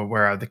out like, oh,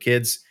 where are the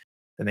kids?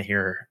 Then they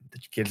hear the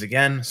kids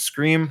again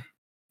scream.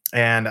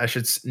 And I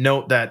should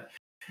note that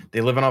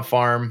they live on a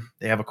farm.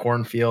 They have a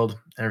cornfield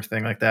and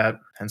everything like that.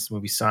 Hence the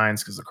movie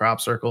Signs, because the crop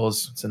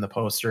circles, it's in the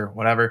poster,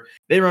 whatever.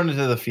 They run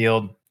into the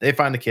field. They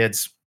find the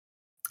kids.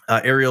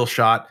 Aerial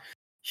shot.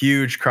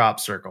 Huge crop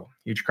circle.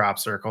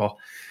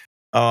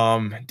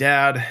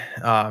 Dad,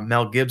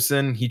 Mel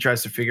Gibson, he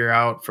tries to figure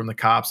out from the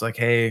cops, like,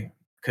 hey,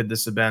 could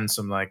this have been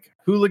some like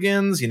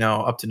hooligans,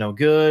 up to no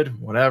good,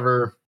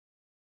 whatever.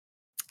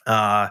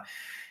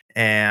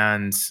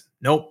 And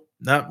nope,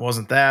 that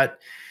wasn't that.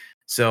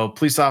 So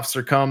police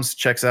officer comes,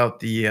 checks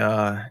out the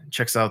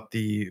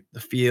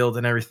field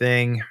and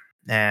everything.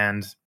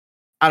 And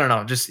I don't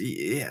know, just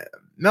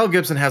Mel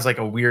Gibson has like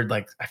a weird,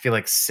 like, I feel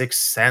like Sixth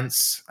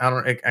Sense.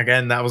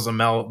 Again, that was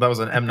an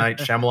M. Night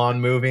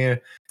Shyamalan movie,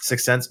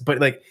 Sixth Sense. But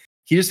like,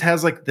 he just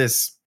has like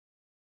this,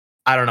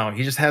 I don't know,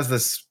 he just has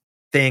this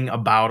thing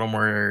about him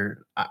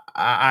where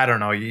I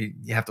don't know, you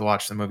have to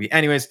watch the movie.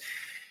 Anyways,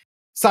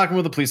 he's talking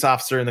with a police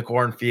officer in the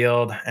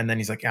cornfield, and then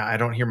he's like, yeah, I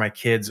don't hear my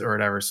kids or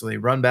whatever. So they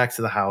run back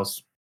to the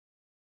house.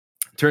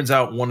 Turns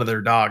out one of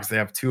their dogs, they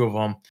have two of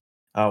them.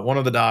 One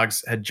of the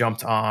dogs had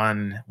jumped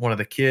on one of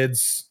the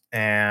kids,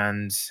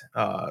 and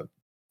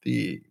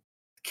the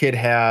kid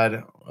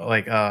had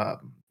like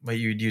what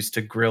you'd use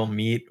to grill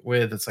meat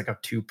with. It's like a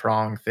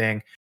 2-prong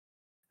thing.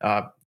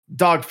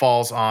 Dog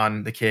falls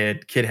on the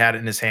kid. Kid had it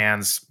in his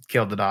hands,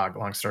 killed the dog.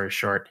 Long story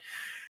short,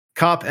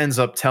 cop ends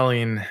up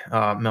telling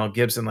Mel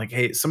Gibson, like,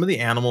 hey, some of the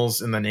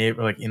animals in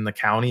the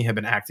county have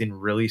been acting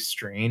really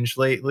strange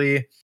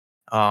lately.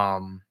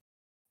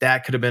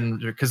 That could have been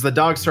because the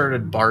dog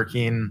started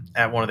barking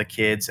at one of the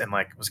kids and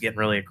like was getting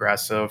really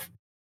aggressive.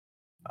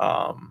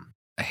 I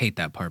hate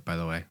that part, by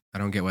the way. I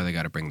don't get why they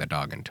got to bring the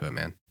dog into it,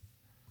 man.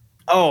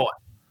 Oh,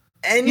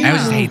 I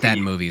just hate that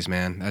in movies,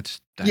 man. That's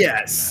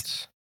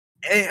yes.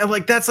 And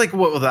like that's like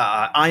what with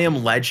I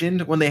Am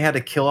Legend when they had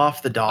to kill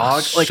off the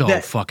dog. Like so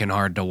fucking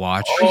hard to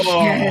watch.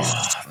 Oh,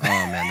 yes. Oh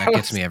man, that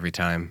gets me every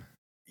time.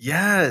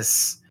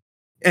 Yes.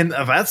 And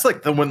that's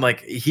like the one,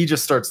 like he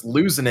just starts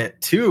losing it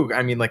too.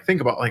 I mean, like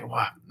think about like,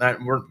 wow,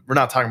 we're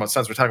not talking about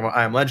Sense. We're talking about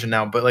I Am Legend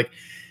now. But like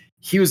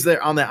he was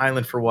there on that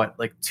island for what,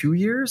 like 2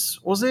 years?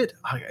 Was it?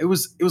 It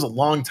was a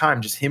long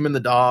time. Just him and the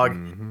dog,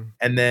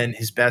 and then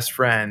his best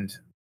friend.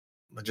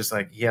 Just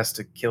like he has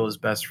to kill his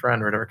best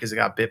friend or whatever because he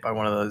got bit by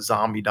one of the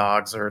zombie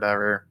dogs or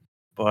whatever.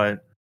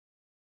 But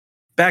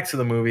back to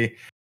the movie.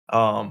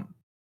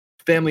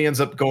 Family ends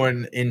up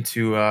going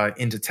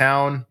into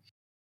town.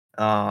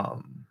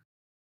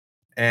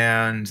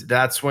 And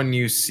that's when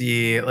you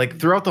see like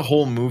throughout the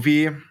whole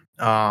movie,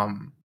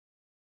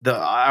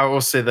 I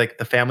will say like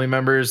the family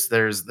members,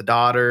 there's the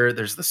daughter,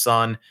 there's the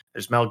son,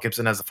 there's Mel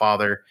Gibson as the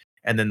father,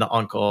 and then the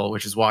uncle,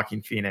 which is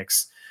Joaquin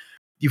Phoenix.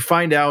 You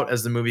find out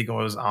as the movie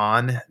goes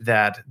on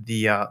that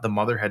the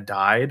mother had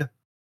died,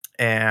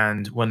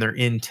 and when they're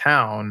in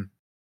town,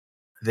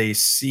 they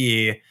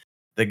see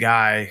the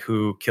guy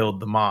who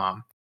killed the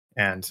mom,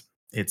 and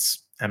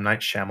it's M. Night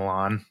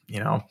Shyamalan,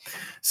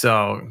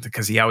 so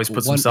because he always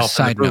puts himself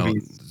in the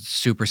movies.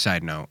 Super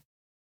side note.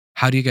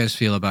 How do you guys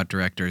feel about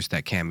directors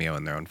that cameo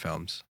in their own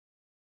films?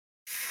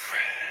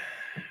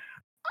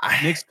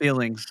 Mixed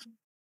feelings.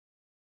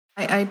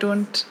 I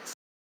don't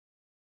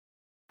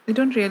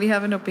really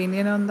have an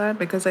opinion on that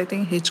because I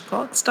think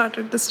Hitchcock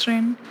started this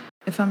trend,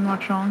 if I'm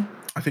not wrong.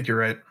 I think you're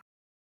right.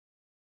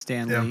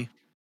 Stan Yeah. Lee.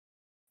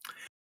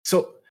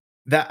 So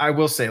that I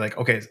will say, like,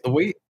 okay, the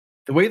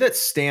way that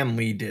Stan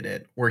Lee did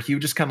it, where he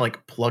would just kind of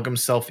like plug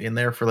himself in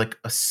there for like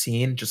a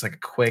scene, just like a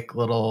quick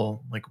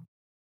little like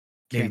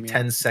maybe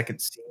Cameo.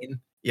 10-second scene.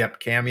 Yep,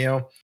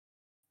 cameo.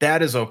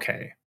 That is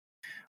okay.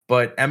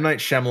 But M. Night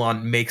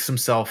Shyamalan makes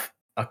himself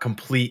a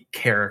complete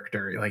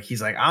character. Like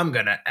he's like, I'm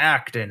gonna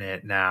act in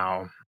it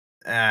now.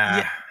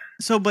 Yeah.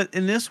 So, but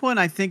in this one,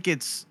 I think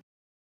it's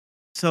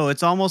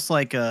almost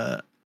like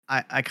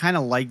I kind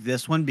of like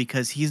this one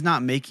because he's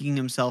not making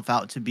himself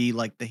out to be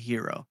like the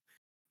hero.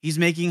 He's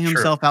making Sure.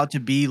 himself out to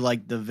be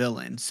like the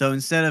villain. So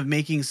instead of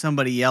making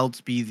somebody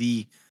else be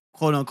the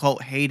quote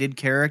unquote hated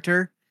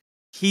character,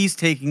 he's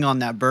taking on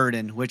that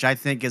burden, which I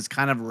think is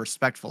kind of a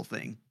respectful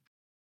thing.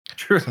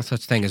 True. There's no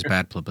such thing as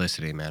bad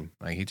publicity, man.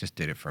 Like he just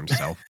did it for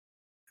himself.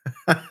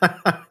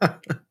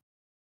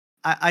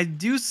 I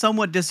do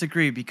somewhat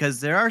disagree because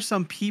there are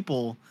some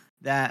people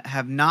that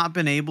have not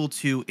been able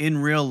to, in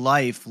real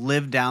life,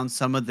 live down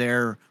some of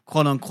their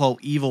quote unquote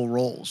evil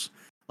roles.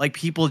 Like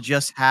people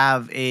just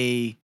have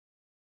a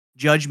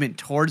judgment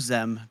towards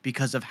them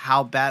because of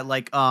how bad,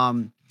 like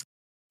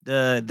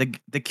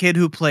the kid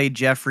who played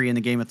Jeffrey in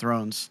the Game of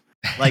Thrones.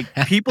 Like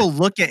people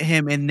look at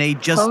him and they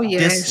just Oh,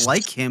 yes.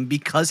 dislike him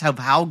because of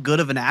how good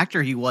of an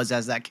actor he was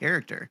as that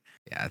character.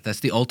 Yeah, that's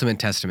the ultimate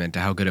testament to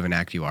how good of an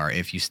actor you are.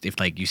 If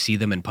like you see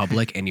them in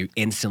public and you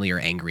instantly are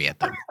angry at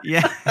them.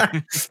 Yeah.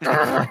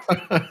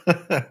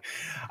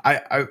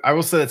 I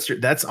will say that's true.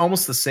 That's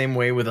almost the same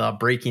way with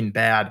Breaking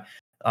Bad.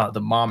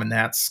 The mom and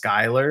that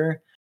Skylar.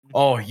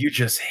 Oh, you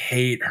just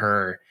hate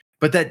her.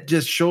 But that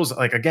just shows,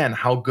 like, again,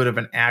 how good of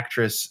an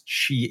actress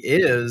she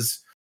is,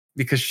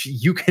 because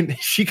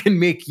she can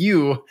make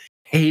you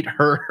hate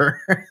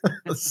her.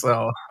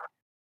 So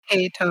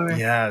Hate her.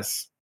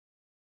 yes.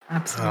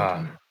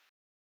 Absolutely.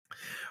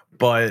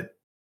 But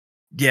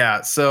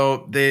yeah,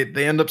 so they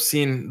end up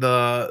seeing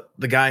the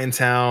guy in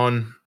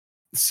town.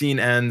 Scene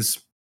ends.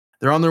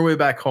 They're on their way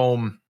back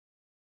home,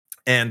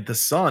 and the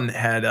son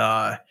had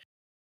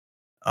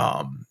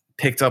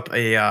picked up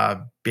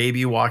a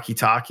baby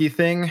walkie-talkie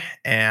thing,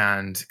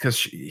 and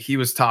because he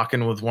was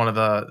talking with one of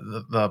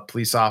the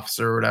police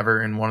officer or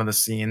whatever in one of the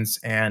scenes,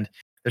 and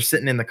they're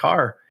sitting in the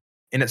car,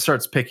 and it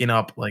starts picking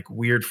up like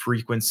weird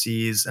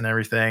frequencies and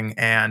everything,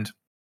 and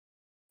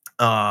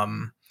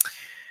um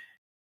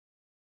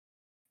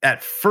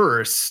at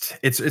first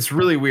it's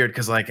really weird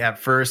because like at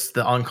first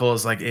the uncle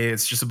is like, hey,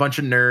 it's just a bunch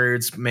of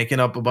nerds making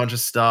up a bunch of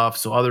stuff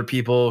so other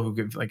people who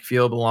could like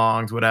feel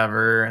belonged,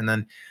 whatever, and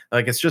then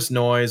like it's just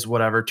noise,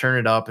 whatever, turn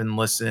it up and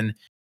listen,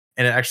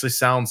 and it actually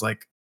sounds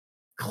like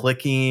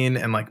clicking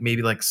and like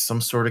maybe like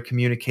some sort of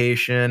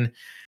communication,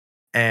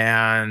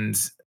 and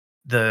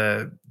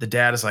the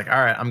dad is like, all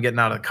right, I'm getting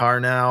out of the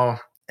car now,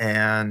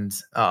 and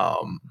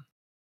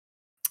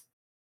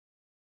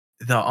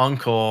the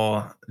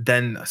uncle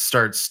then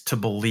starts to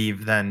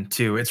believe then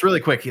too. It's really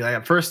quick. He, like,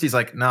 at first he's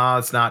like, "No,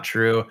 it's not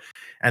true,"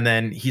 and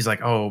then he's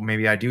like, "Oh,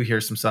 maybe I do hear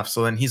some stuff."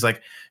 So then he's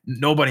like,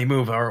 "Nobody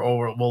move,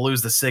 or we'll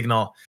lose the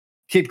signal."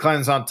 Kid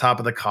climbs on top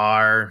of the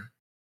car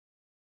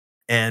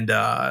and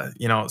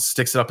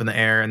sticks it up in the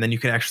air, and then you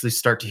can actually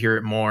start to hear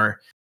it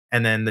more.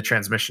 And then the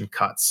transmission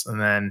cuts,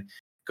 and then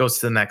goes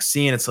to the next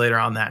scene. It's later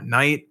on that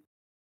night,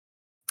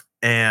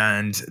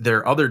 and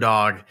their other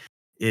dog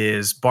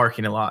is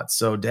barking a lot.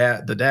 So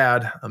the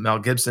dad, Mel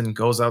Gibson,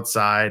 goes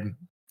outside,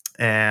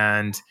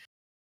 and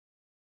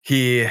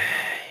he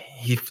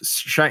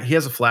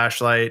has a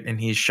flashlight, and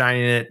he's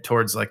shining it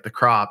towards like the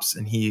crops,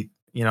 and he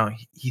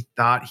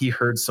thought he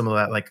heard some of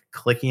that like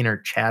clicking or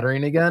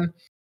chattering again.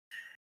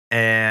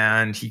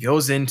 And he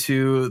goes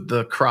into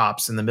the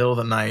crops in the middle of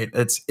the night.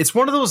 It's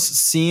one of those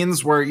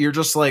scenes where you're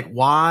just like,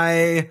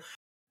 why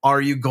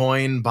are you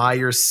going by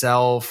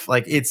yourself?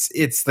 Like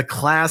it's the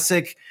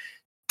classic,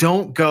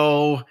 don't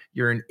go,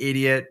 you're an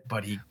idiot.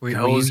 But he were you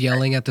goes.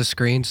 yelling at the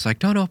screen? It's like,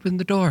 don't open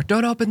the door.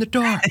 Don't open the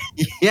door.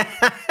 Yeah.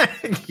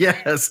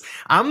 Yes.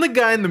 I'm the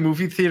guy in the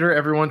movie theater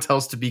everyone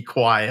tells to be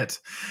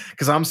quiet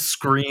because I'm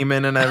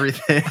screaming and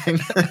everything.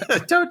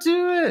 Don't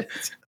do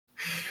it.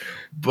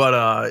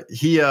 But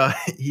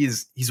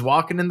he's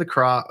walking in the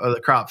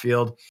crop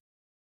field,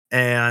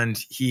 and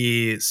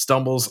he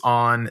stumbles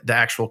on the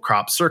actual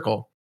crop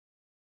circle,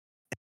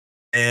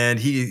 and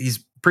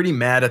he's pretty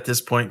mad at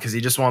this point because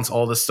he just wants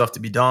all this stuff to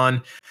be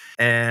done,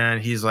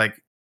 and he's like,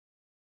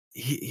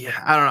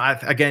 I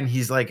don't know. Again,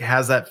 he's like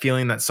has that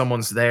feeling that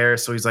someone's there,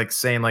 so he's like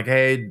saying like,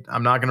 "Hey,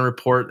 I'm not going to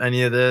report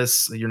any of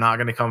this. You're not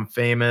going to become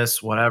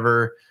famous,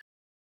 whatever."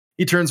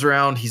 He turns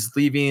around. He's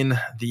leaving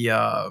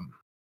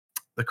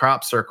the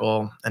crop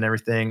circle and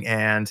everything,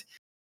 and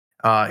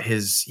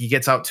he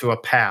gets out to a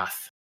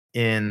path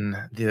in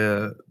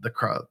the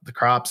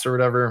crops or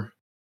whatever,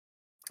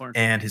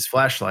 and his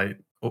flashlight.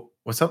 Oh,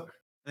 what's up?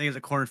 I think it's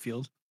a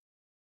cornfield.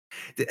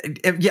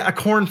 Yeah, a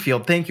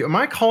cornfield. Thank you. Am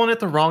I calling it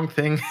the wrong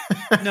thing?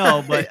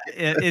 No, but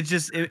it's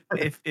just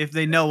if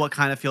they know what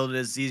kind of field it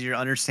is, it's easier to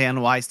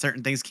understand why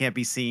certain things can't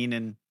be seen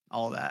and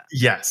all that.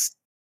 Yes.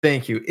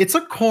 Thank you. It's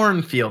a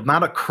cornfield,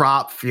 not a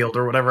crop field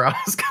or whatever I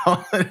was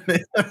calling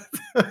it.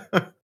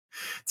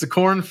 It's a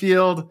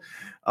cornfield.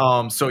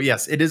 So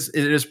yes, it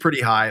is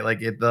pretty high. Like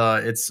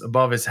it's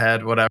above his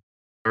head, whatever.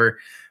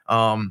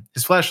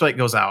 His flashlight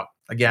goes out.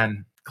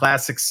 Again,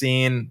 classic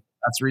scene.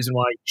 That's the reason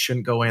why you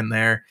shouldn't go in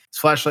there. His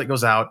flashlight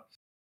goes out.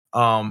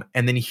 And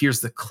then he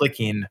hears the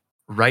clicking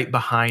right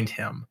behind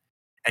him.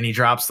 And he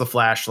drops the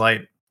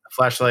flashlight. The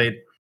flashlight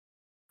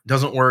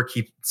doesn't work.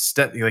 He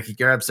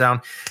grabs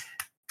down,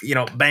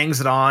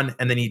 bangs it on,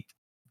 and then he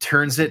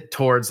turns it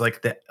towards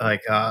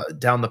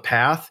down the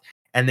path,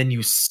 and then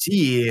you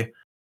see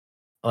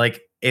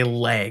like a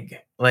leg.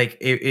 Like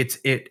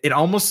it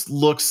almost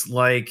looks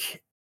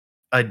like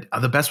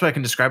the best way I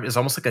can describe it is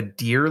almost like a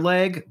deer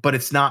leg, but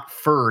it's not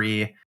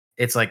furry.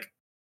 It's like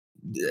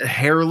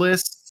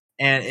hairless,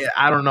 and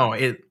I don't know.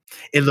 It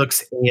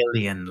looks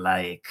alien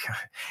like.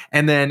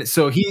 And then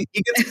so he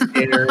gets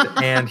scared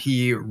and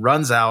he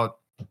runs out.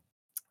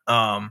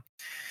 Um,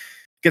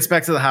 Gets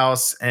back to the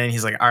house and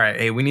he's like, all right,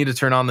 hey, we need to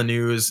turn on the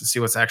news and see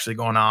what's actually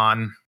going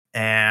on.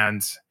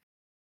 And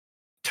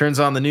turns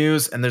on the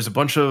news and there's a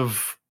bunch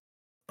of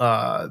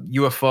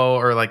UFO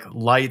or like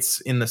lights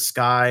in the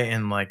sky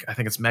in like I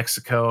think it's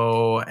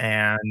Mexico,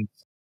 and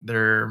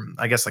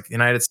I guess like the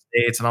United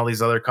States and all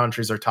these other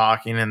countries are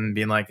talking and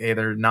being like, hey,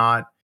 they're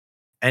not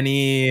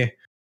any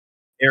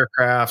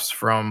aircrafts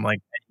from like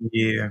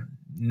any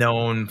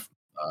known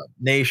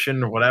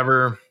nation or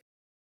whatever.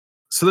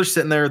 So they're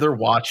sitting there, they're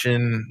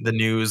watching the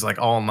news like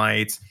all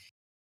night.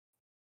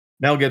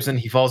 Mel Gibson,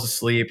 he falls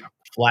asleep.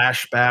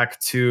 Flashback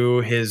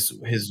to his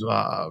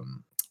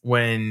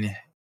when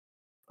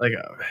like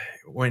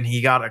when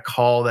he got a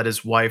call that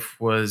his wife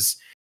was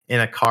in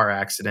a car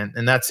accident,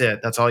 and that's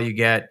it. That's all you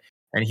get,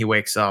 and he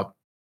wakes up.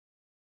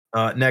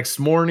 Next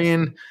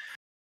morning,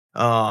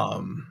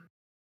 um,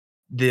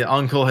 the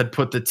uncle had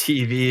put the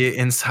TV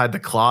inside the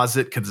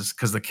closet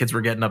because the kids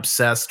were getting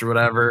obsessed or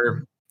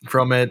whatever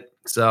from it.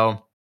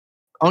 So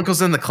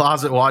uncle's in the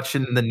closet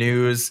watching the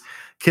news.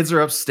 Kids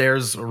are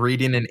upstairs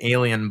reading an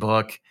alien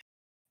book,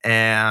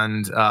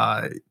 and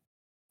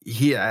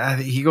he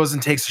goes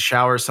and takes a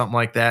shower or something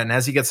like that. And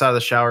as he gets out of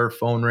the shower,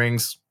 phone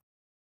rings,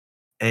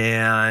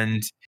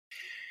 and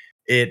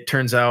it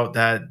turns out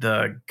that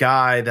the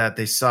guy that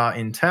they saw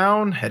in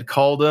town had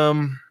called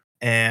him,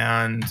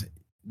 and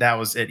that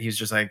was it. He's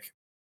just like,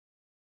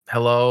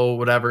 "Hello,"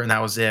 whatever, and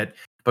that was it.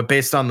 But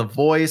based on the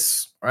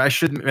voice, or I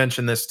should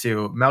mention this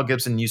too, Mel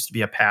Gibson used to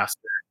be a pastor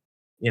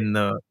in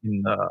the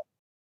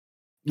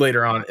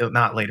later on,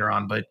 not later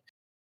on, but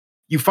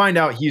you find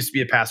out he used to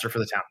be a pastor for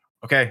the town.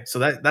 Okay, so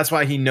that's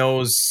why he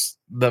knows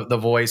the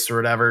voice or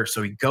whatever.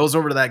 So he goes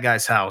over to that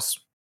guy's house,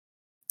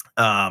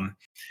 um,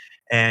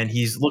 and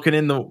he's looking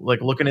in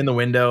the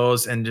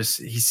windows, and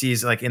just he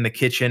sees like in the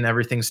kitchen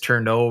everything's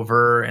turned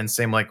over, and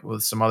same like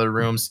with some other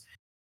rooms.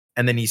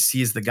 And then he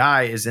sees the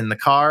guy is in the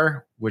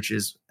car, which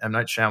is M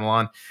Night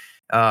Shyamalan.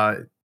 Uh,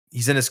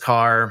 he's in his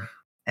car,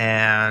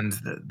 and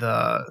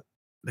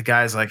the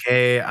guy's like,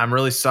 "Hey, I'm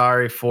really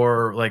sorry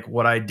for like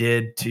what I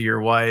did to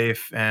your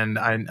wife, and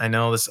I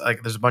know this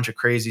like there's a bunch of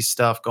crazy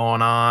stuff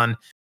going on,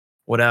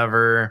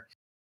 whatever."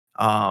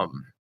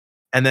 Um,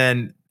 and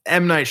then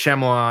M Night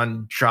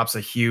Shyamalan drops a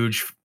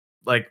huge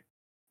like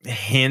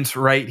hint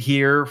right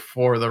here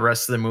for the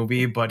rest of the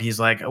movie, but he's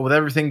like, with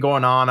everything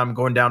going on, I'm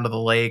going down to the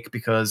lake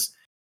because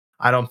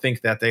I don't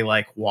think that they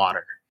like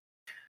water.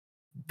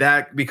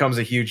 That becomes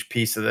a huge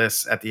piece of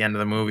this at the end of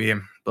the movie,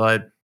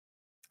 but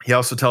he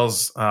also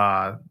tells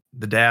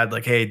the dad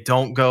like, "Hey,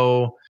 don't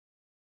go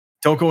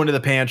into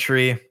the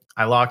pantry.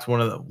 I locked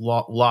one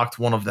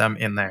of them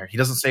in there." He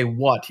doesn't say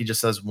what, he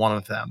just says one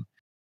of them.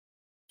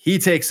 He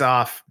takes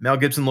off. Mel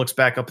Gibson looks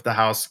back up at the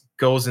house,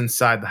 goes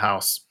inside the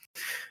house.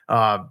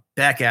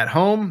 Back at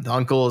home, the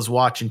uncle is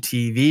watching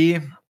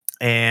TV,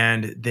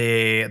 and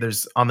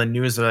there's on the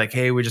news. They're like,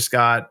 "Hey, we just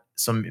got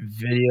some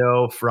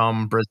video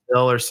from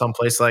Brazil or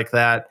someplace like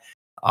that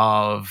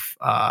of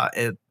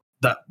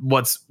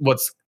what's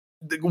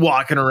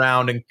walking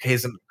around and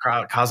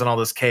causing all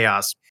this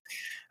chaos."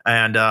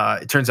 And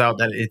it turns out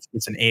that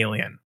it's an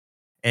alien,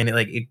 and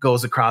it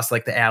goes across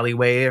like the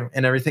alleyway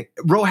and everything.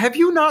 Bro, have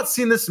you not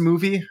seen this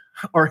movie,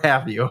 or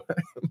have you?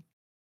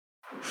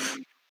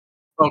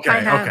 Okay,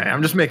 okay.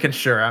 I'm just making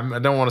sure. I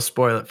don't want to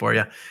spoil it for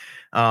you.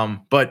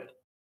 But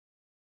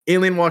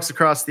alien walks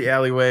across the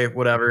alleyway,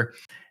 whatever,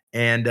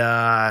 and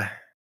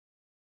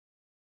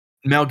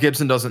Mel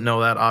Gibson doesn't know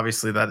that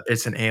obviously that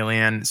it's an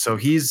alien. So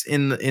he's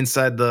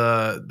inside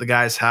the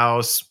guy's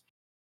house,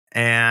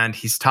 and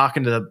he's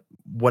talking to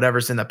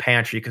whatever's in the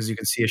pantry because you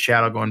can see a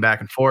shadow going back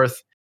and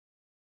forth.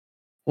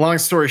 Long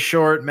story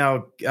short,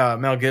 Mel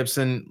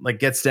Gibson like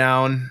gets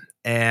down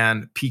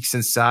and peeks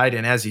inside,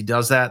 and as he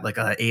does that, like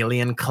an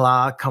alien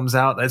claw comes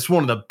out. That's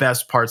one of the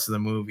best parts of the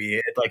movie.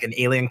 It's like an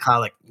alien claw,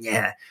 like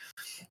yeah.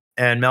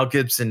 And Mel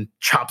Gibson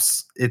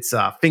chops its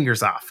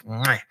fingers off,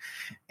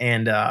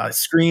 and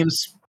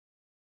screams.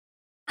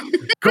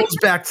 Goes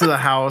back to the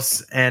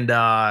house, and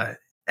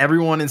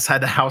everyone inside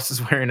the house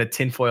is wearing a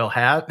tinfoil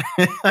hat.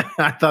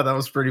 I thought that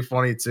was pretty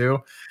funny too.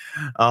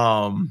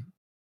 Um,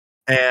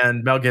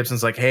 and Mel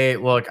Gibson's like, "Hey,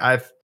 look, I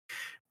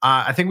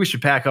think we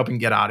should pack up and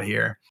get out of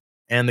here."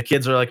 And the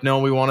kids are like, no,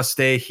 we want to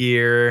stay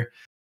here.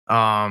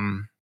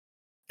 Um,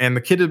 and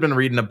the kid had been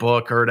reading a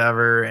book or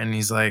whatever. And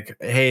he's like,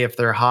 hey, if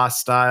they're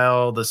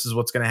hostile, this is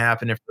what's going to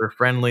happen. If they're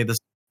friendly, this is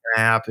going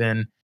to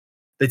happen.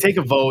 They take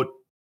a vote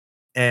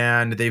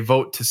and they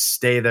vote to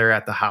stay there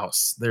at the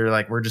house. They're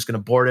like, we're just going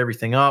to board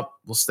everything up.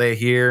 We'll stay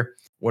here,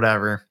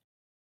 whatever.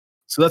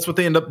 So that's what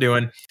they end up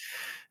doing.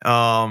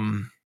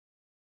 And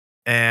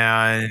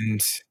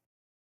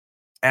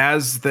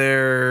as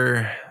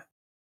they're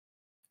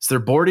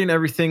boarding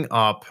everything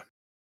up,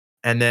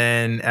 and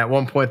then at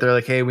one point they're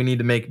like, hey, we need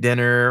to make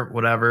dinner,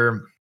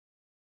 whatever.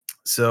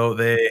 So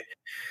they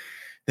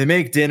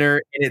make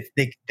dinner, and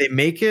they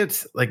make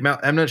it like M.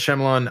 Night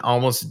Shyamalan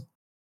almost.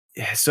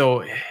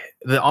 So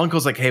the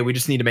uncle's like, hey, we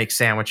just need to make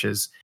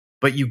sandwiches.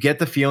 But you get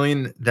the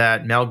feeling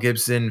that Mel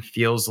Gibson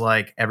feels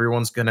like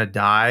everyone's gonna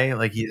die,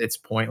 like it's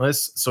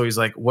pointless. So he's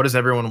like, what does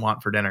everyone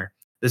want for dinner?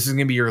 This is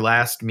gonna be your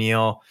last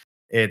meal.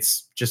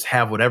 It's just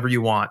have whatever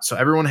you want. So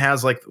everyone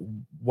has like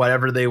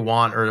whatever they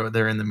want or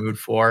they're in the mood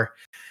for.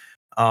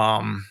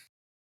 Um,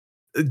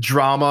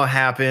 Drama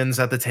happens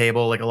at the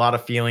table, like a lot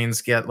of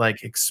feelings get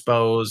like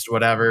exposed,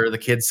 whatever. The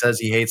kid says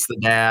he hates the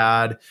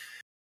dad.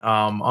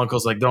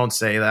 Uncle's like, don't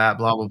say that,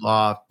 blah, blah,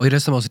 blah. Well, he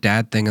does the most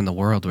dad thing in the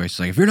world where he's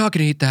like, if you're not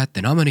going to eat that,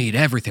 then I'm going to eat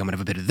everything. I'm going to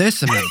have a bit of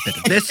this. I'm going to have a bit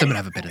of this. I'm going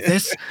to have a bit of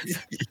this.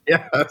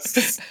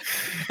 Yes.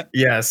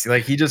 Yes.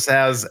 Like he just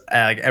has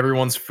like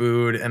everyone's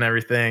food and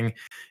everything.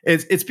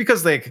 It's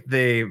because like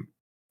the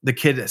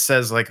kid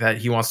says like that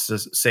he wants to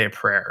say a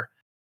prayer.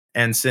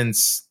 And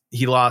since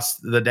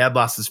the dad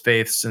lost his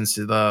faith since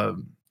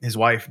his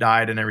wife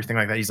died and everything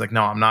like that, he's like,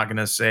 no, I'm not going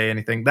to say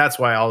anything. That's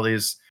why all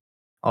this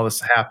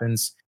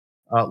happens.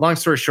 Long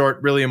story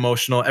short, really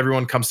emotional.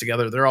 Everyone comes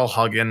together. They're all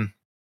hugging.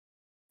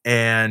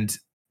 And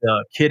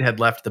the kid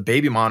had left the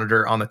baby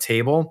monitor on the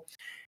table.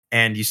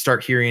 And you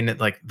start hearing it,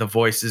 like the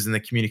voices and the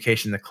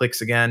communication that clicks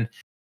again.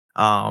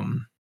 So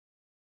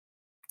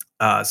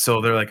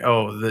they're like,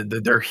 oh,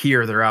 they're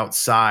here. They're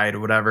outside,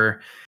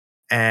 whatever.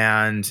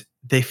 And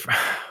they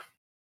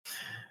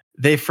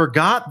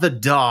forgot the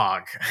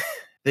dog.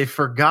 They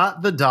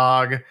forgot the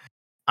dog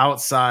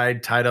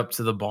outside tied up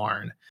to the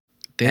barn.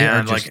 They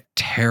are just like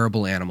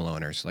terrible animal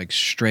owners, like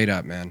straight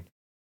up, man.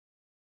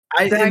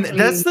 And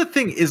that's the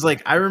thing is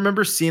like, I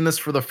remember seeing this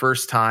for the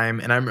first time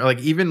and I'm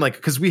like, even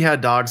like, cause we had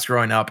dogs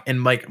growing up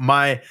and like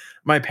my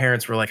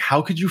parents were like,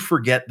 how could you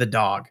forget the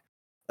dog?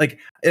 Like,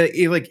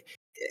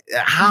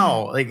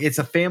 how? Like it's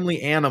a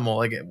family animal.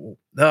 Like,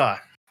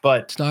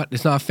 but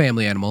it's not a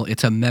family animal.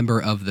 It's a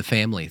member of the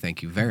family.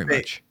 Thank you very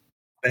much.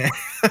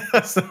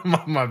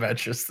 my bad,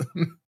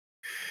 Tristan.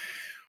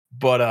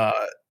 But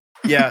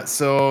yeah,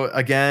 so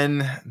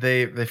again,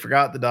 they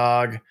forgot the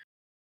dog.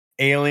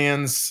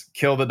 Aliens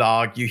kill the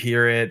dog. You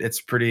hear it. It's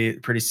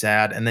pretty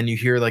sad. And then you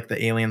hear like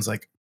the aliens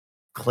like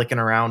clicking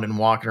around and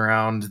walking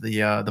around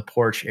the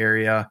porch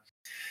area.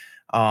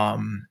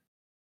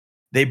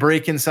 They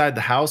break inside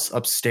the house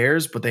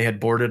upstairs, but they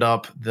had boarded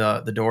up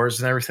the doors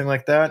and everything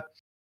like that.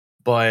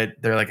 But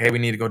they're like, hey, we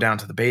need to go down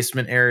to the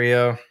basement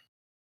area.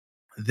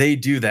 They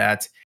do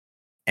that.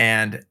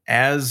 And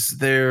as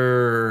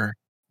they're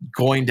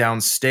going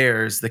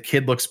downstairs, the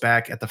kid looks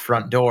back at the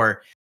front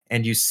door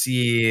and you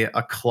see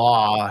a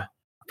claw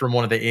from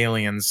one of the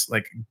aliens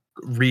like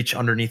reach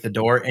underneath the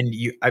door. And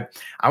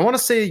I want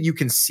to say you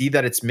can see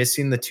that it's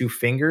missing the two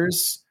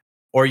fingers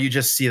or you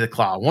just see the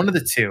claw, one of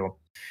the two.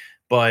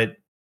 But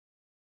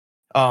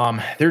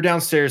they're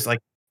downstairs, like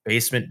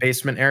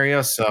basement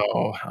area.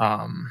 So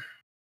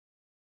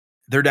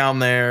they're down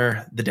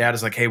there. The dad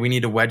is like, hey, we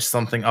need to wedge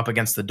something up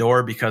against the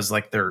door because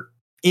like they're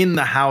in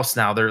the house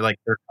now. They're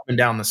coming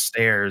down the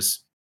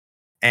stairs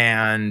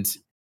and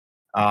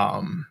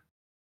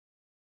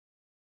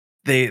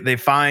they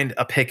find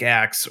a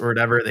pickaxe or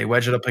whatever. They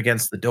wedge it up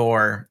against the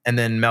door. And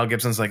then Mel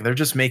Gibson's like, they're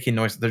just making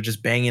noise. They're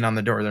just banging on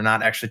the door. They're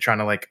not actually trying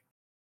to like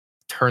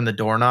turn the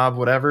doorknob,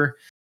 whatever.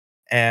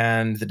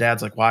 And the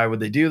dad's like, why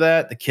would they do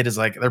that? The kid is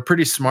like, they're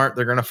pretty smart.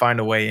 They're going to find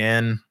a way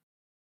in.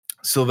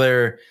 So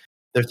they're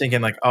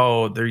thinking like,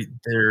 oh,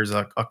 there's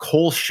a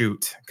coal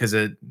chute because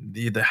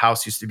the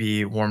house used to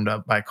be warmed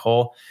up by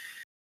coal.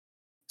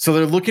 So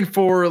they're looking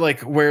for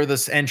like where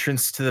this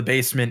entrance to the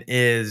basement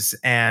is,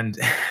 and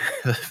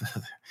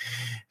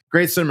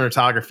great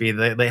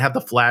cinematography. They have the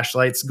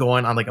flashlights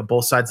going on like on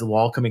both sides of the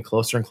wall, coming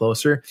closer and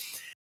closer,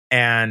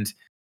 and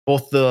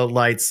both the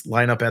lights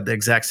line up at the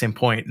exact same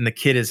point. And the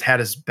kid has had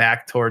his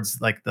back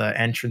towards like the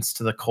entrance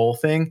to the coal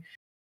thing.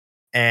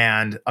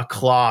 And a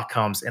claw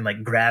comes and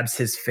like grabs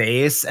his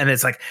face, and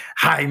it's like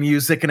high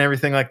music and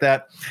everything like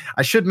that.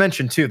 I should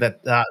mention too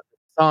that the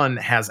son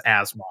has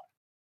asthma,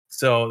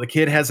 so the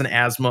kid has an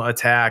asthma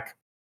attack.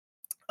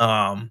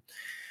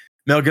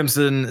 Mel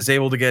Gibson is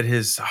able to get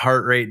his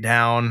heart rate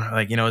down,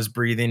 like his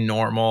breathing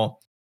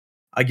normal.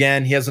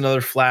 Again, he has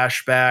another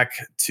flashback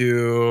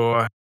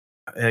to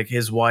like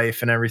his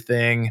wife and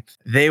everything.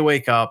 They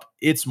wake up.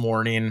 It's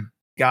morning.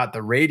 Got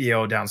the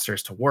radio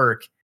downstairs to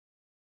work.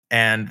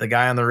 And the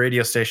guy on the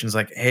radio station is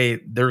like, hey,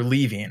 they're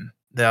leaving.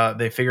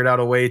 They figured out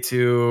a way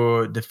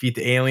to defeat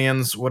the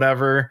aliens,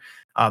 whatever.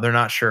 They're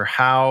not sure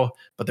how,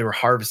 but they were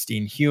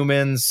harvesting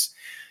humans,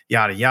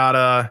 yada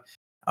yada.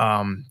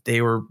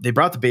 They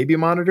brought the baby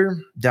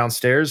monitor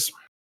downstairs.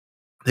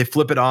 They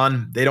flip it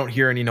on. They don't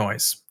hear any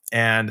noise,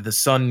 and the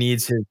son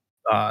needs his.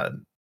 Uh,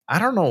 I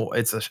don't know.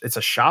 It's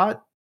a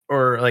shot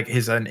or like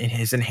his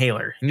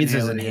inhaler. He needs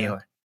his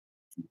Inhaler,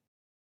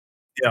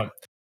 yeah. inhaler.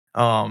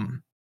 Yeah.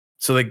 Um.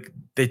 So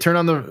they turn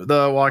on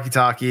the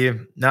walkie-talkie.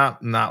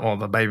 Not well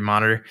the baby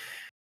monitor.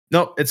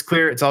 Nope, it's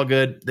clear. It's all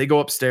good. They go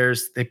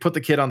upstairs. They put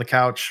the kid on the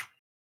couch.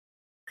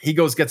 He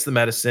goes, gets the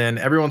medicine.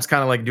 Everyone's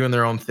kind of like doing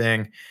their own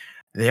thing.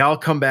 They all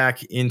come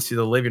back into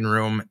the living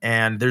room,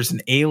 and there's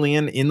an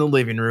alien in the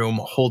living room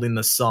holding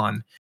the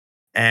son.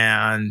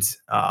 And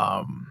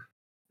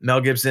Mel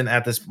Gibson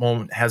at this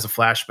moment has a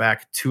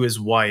flashback to his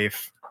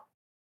wife,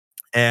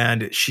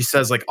 and she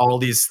says like all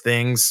these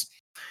things.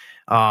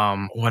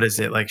 What is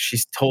it like?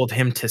 She's told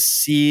him to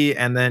see,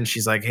 and then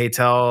she's like, "Hey,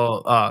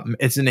 tell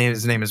his name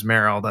is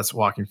Meryl. That's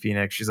Walking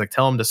Phoenix." She's like,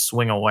 "Tell him to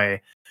swing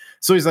away."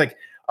 So he's like,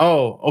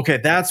 "Oh, okay,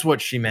 that's what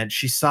she meant.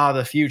 She saw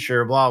the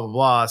future, blah blah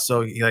blah."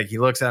 So he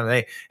looks at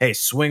him, hey,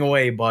 swing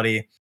away,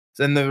 buddy.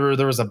 Then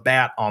there was a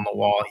bat on the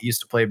wall. He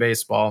used to play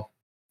baseball.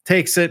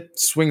 Takes it,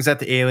 swings at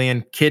the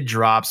alien. Kid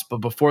drops, but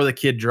before the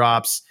kid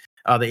drops,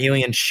 the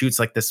alien shoots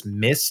like this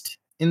mist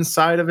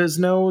inside of his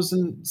nose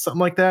and something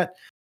like that.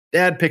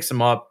 Dad picks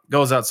him up,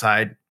 goes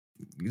outside,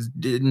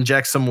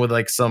 injects him with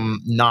like some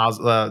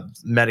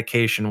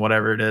medication,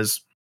 whatever it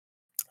is.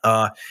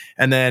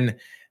 And then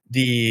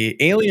the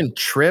alien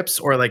trips,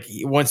 or like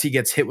once he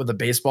gets hit with a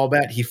baseball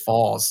bat, he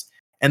falls.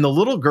 And the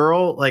little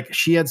girl, like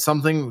she had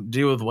something to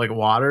do with like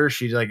water.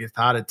 She like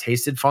thought it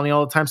tasted funny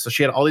all the time. So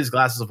she had all these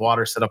glasses of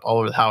water set up all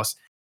over the house.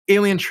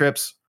 Alien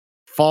trips,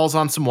 falls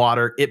on some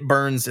water, it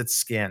burns its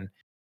skin.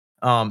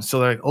 So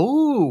they're like,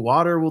 oh,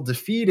 water will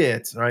defeat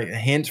it. Right. A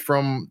hint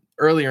from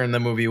earlier in the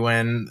movie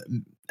when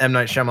M.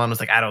 Night Shyamalan was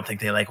like, I don't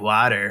think they like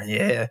water.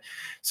 Yeah.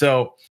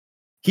 So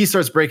he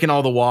starts breaking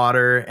all the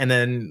water, and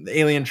then the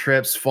alien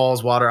trips,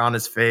 falls water on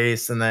his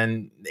face, and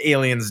then the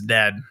alien's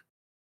dead.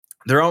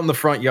 They're out in the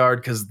front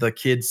yard because the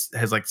kid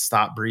has like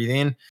stopped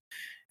breathing.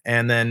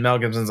 And then Mel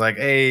Gibson's like,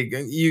 hey,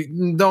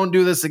 you don't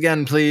do this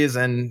again, please.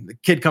 And the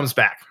kid comes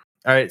back.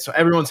 All right. So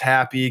everyone's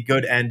happy.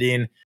 Good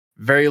ending.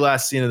 Very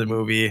last scene of the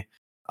movie.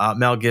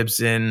 Mel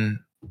Gibson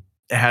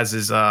has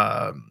his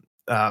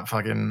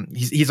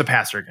he's a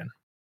pastor again.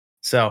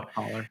 So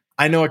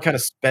I know it kind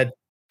of sped.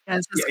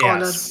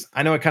 Yes,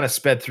 I know it kind of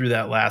sped through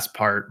that last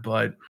part,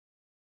 but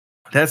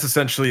that's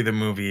essentially the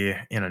movie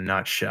in a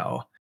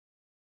nutshell.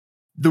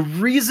 The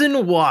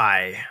reason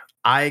why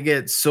I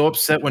get so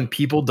upset when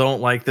people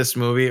don't like this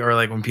movie, or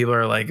like when people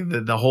are like,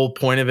 the whole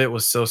point of it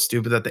was so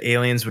stupid that the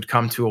aliens would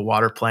come to a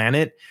water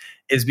planet,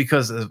 is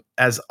because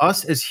as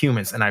us as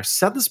humans, and I've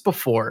said this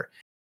before,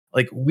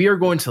 like we are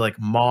going to like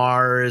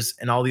Mars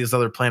and all these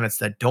other planets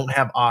that don't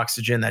have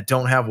oxygen, that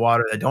don't have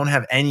water, that don't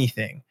have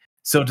anything.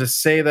 So to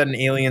say that an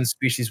alien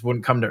species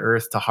wouldn't come to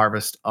Earth to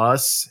harvest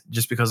us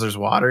just because there's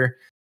water,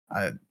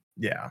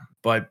 yeah.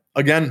 But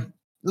again,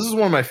 this is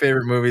one of my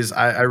favorite movies.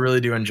 I really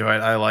do enjoy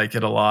it. I like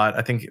it a lot.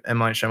 I think M.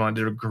 Night Shyamalan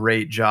did a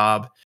great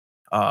job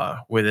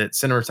with it.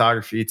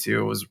 Cinematography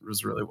too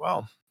was really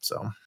well.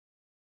 So,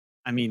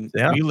 I mean,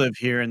 we live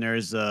here, and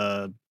there's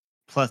a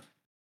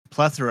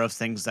plethora of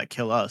things that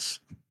kill us.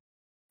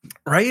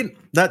 Right?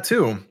 That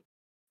too.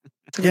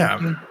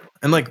 Yeah.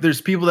 And like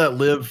there's people that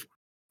live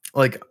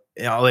like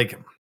like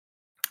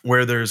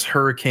where there's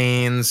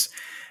hurricanes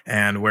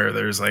and where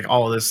there's like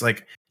all this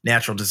like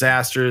natural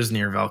disasters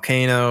near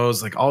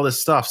volcanoes, like all this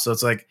stuff. So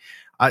it's like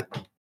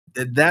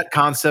that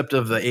concept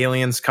of the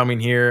aliens coming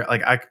here,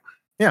 like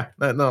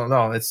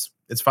no,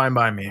 it's fine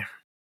by me.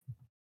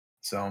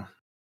 So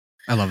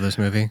I love this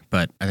movie,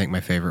 but I think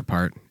my favorite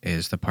part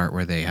is the part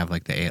where they have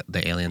like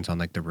the aliens on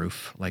like the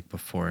roof, like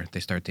before they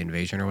start the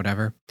invasion or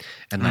whatever,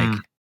 and like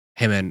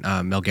him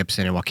and Mel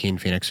Gibson and Joaquin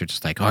Phoenix are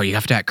just like, oh, you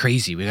have to act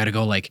crazy. We got to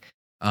go like,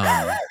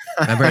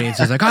 remember, and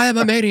he's like, I am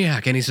a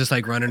maniac, and he's just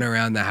like running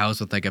around the house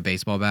with like a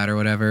baseball bat or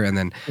whatever, and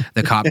then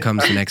the cop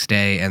comes the next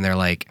day, and they're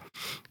like,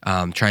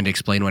 trying to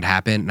explain what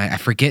happened. And I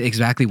forget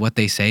exactly what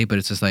they say, but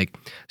it's just like,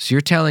 so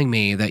you're telling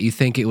me that you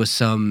think it was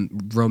some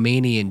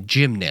Romanian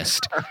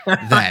gymnast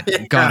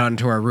that got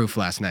onto our roof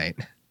last night?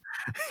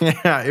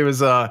 Yeah, it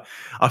was a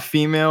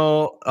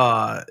female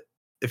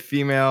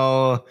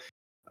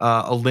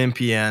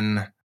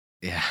Olympian.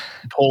 Yeah,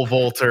 pole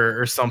vaulter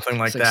or something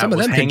like that. Some of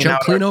them can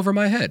jump clean over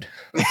my head.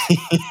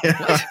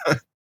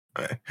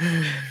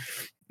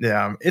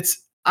 Yeah,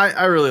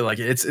 I really like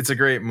it. It's a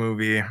great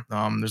movie.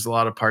 There's a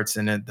lot of parts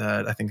in it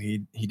that I think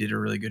he did a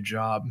really good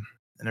job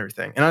and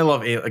everything. And I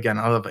love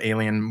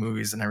alien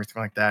movies and everything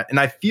like that. And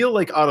I feel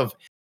like out of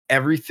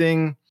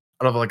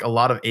like a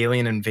lot of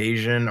alien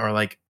invasion or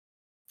like,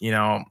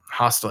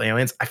 hostile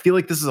aliens, I feel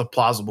like this is a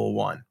plausible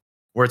one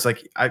where it's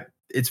like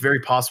it's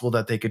very possible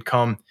that they could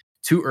come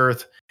to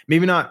Earth,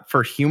 maybe not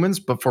for humans,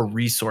 but for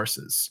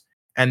resources.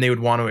 And they would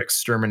want to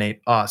exterminate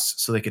us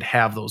so they could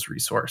have those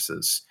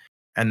resources.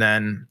 And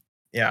then,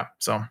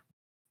 so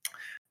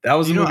that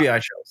was the movie I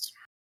chose.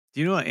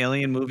 Do you know what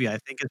alien movie I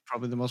think is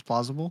probably the most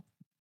plausible?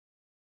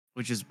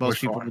 which is most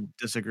Which people one? would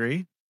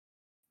disagree.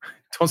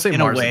 Don't say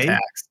In a Mars way.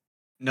 Attacks.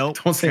 Nope.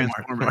 Don't say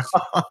Transformers.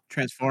 Mars.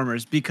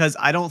 Transformers. Because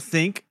I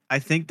think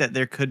that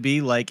there could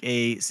be like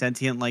a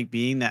sentient like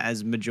being that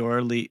has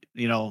majorly,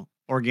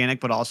 organic,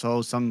 but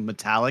also some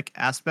metallic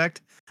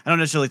aspect. I don't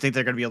necessarily think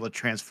they're going to be able to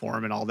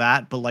transform and all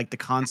that, but like the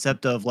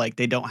concept of like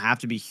they don't have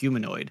to be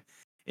humanoid.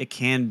 It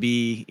can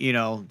be,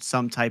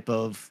 some type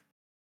of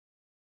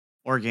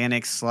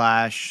organic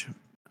slash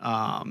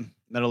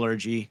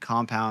metallurgy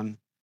compound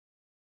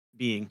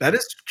being. That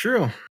is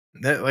true.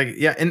 That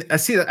and I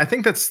see that. I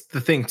think that's the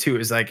thing too.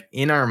 Is like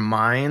in our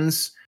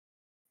minds,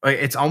 like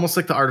it's almost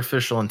like the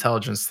artificial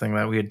intelligence thing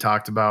that we had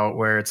talked about,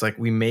 where it's like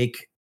we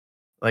make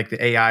like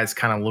the AIs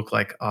kind of look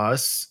like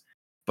us,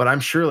 but I'm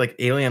sure like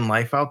alien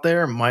life out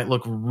there might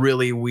look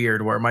really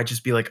weird, where it might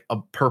just be like a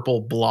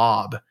purple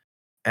blob,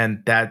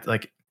 and that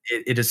like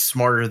it is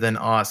smarter than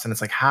us, and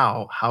it's like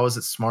how is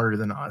it smarter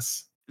than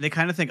us? They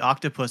kind of think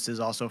octopus is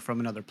also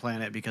from another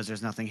planet because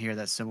there's nothing here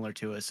that's similar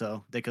to it,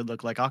 so they could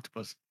look like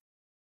octopus.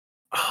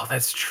 Oh,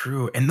 that's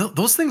true. And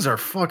those things are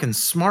fucking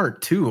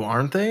smart too,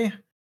 aren't they?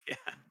 Yeah.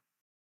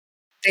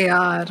 They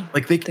are.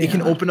 Like They it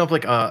can are. open up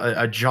like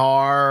a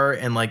jar,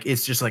 and like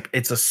it's just like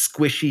it's a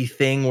squishy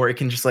thing where it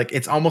can just like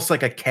it's almost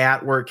like a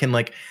cat where it can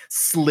like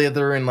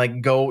slither and like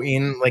go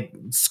in, like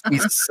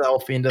squeeze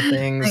itself into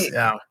things. Like,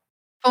 Yeah.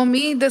 for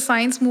me, the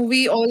science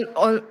movie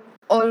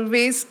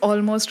always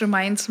almost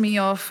reminds me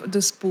of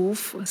the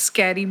spoof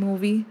scary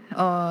movie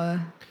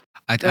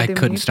that I they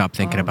couldn't made stop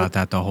thinking about with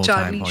that the whole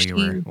time Charlie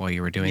while Sheen.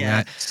 you were doing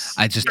that. Yes.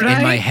 I just Yes.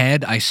 in my Right?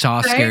 head I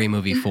saw Scary Right?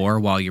 Movie 4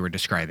 while you were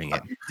describing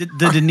it.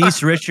 The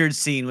Denise Richards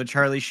scene with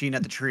Charlie Sheen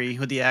at the tree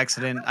with the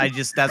accident.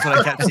 That's what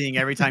I kept seeing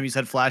every time you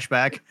said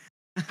flashback.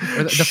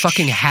 Or the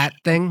fucking hat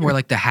thing where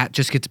like the hat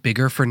just gets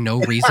bigger for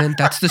no reason.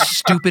 That's the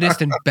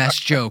stupidest and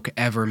best joke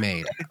ever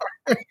made.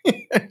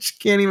 She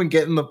can't even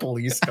get in the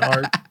police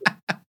car.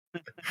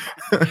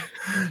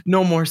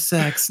 No more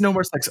sex. No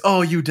more sex.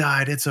 Oh, you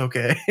died. It's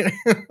okay.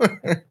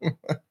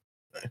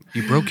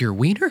 You broke your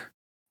wiener?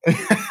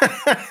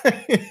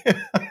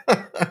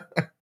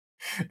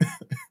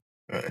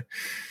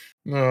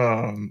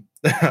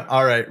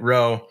 All right,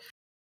 Ro.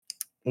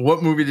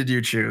 What movie did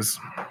you choose?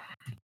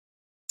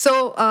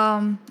 So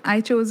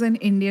I chose an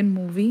Indian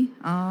movie.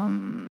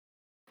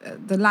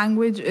 The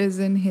language is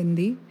in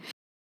Hindi.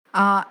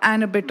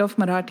 And a bit of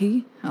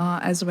Marathi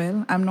as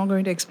well. I'm not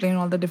going to explain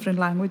all the different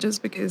languages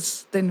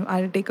because then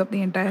I'll take up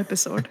the entire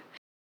episode.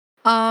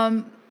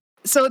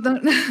 So the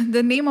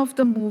the name of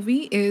the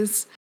movie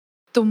is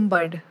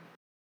Tumbad,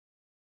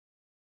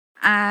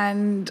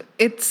 and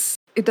it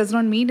does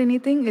not mean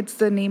anything. It's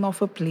the name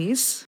of a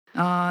place.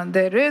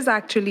 There is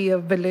actually a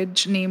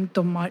village named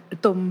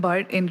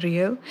Tumbad in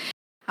real,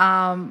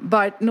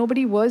 but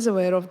nobody was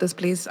aware of this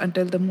place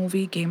until the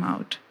movie came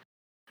out.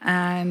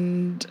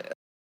 And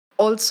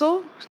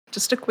also,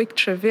 just a quick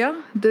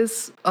trivia: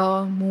 this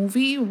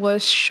movie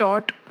was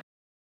shot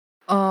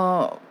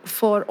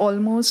for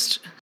almost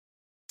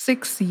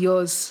 6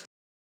 years,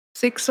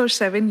 6 or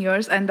 7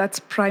 years, and that's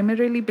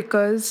primarily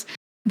because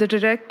the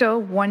director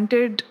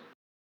wanted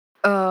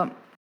uh,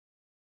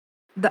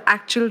 the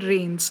actual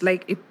rains,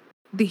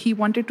 he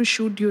wanted to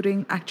shoot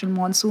during actual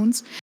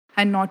monsoons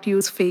and not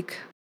use fake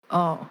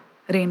uh,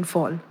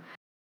 rainfall.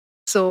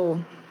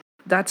 So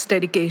that's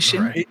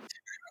dedication. Right.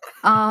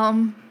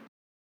 Um,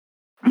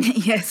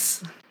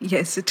 yes,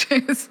 yes, it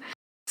is.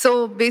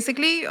 So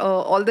basically,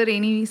 all the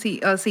rainy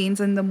scenes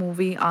in the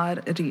movie are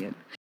real.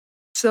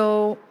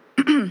 So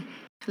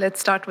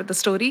let's start with the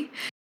story.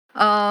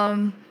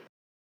 Um,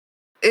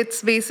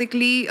 it's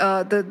basically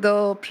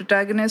the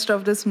protagonist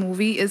of this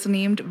movie is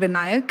named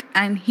Vinayak,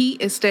 and he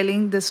is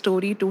telling the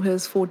story to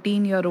his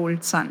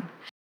 14-year-old son.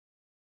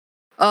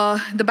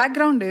 The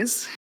background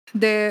is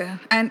there,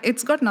 and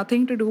it's got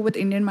nothing to do with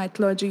Indian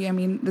mythology. I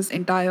mean, this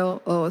entire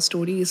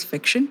story is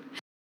fiction.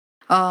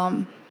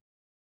 Um,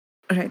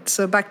 right.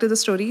 So back to the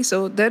story.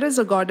 So there is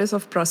a goddess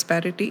of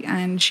prosperity,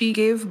 and she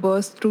gave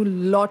birth to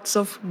lots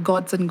of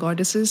gods and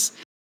goddesses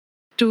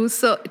to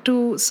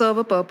serve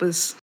a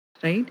purpose,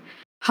 right?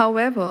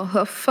 However,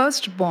 her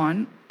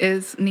firstborn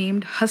is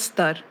named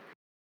Hastar,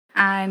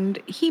 and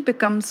he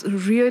becomes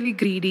really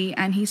greedy,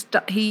 and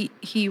he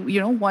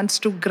wants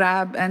to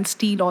grab and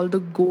steal all the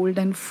gold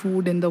and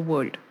food in the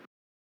world.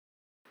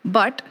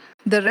 But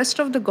the rest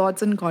of the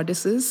gods and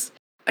goddesses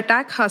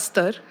attack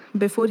Hastar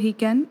before he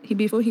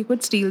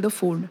could steal the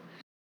food.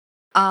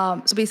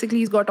 So basically,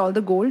 he's got all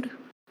the gold.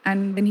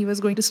 And when he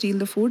was going to steal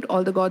the food,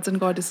 all the gods and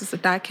goddesses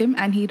attack him,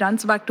 and he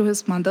runs back to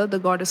his mother, the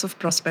goddess of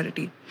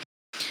prosperity.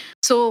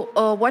 So,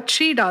 what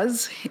she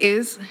does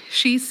is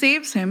she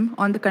saves him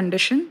on the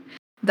condition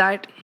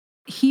that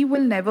he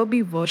will never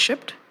be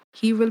worshipped,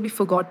 he will be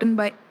forgotten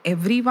by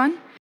everyone,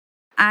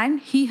 and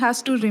he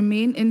has to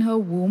remain in her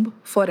womb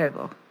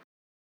forever.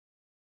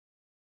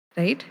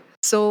 Right?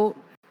 So,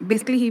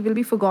 basically, he will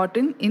be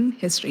forgotten in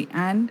history.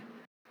 And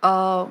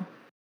uh,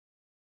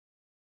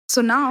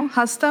 so now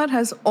Hastar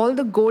has all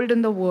the gold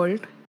in the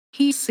world.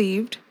 He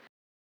saved,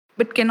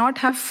 but cannot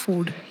have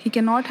food. He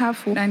cannot have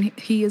food, and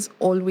he is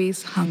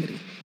always hungry.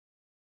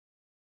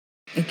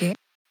 Okay.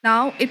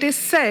 Now, it is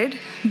said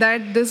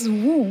that this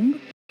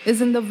womb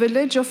is in the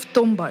village of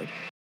Tumbad,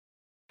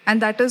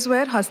 and that is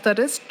where Hastar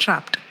is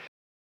trapped.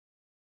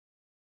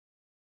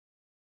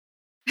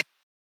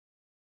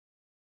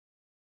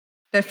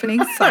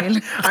 Deafening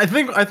silence. I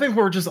think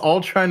we're just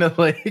all trying to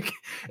like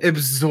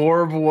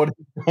absorb what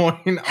is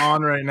going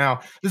on right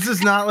now. This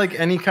is not like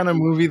any kind of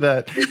movie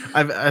that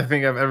I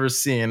think I've ever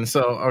seen.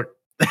 So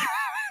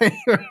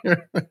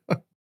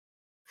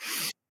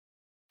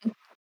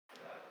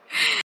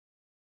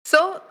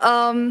So,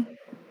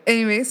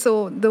 anyway,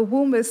 so the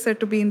womb is said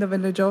to be in the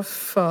village of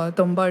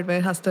Tumbad,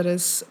 where Hastar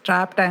is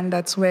trapped, and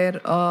that's where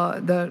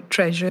the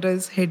treasure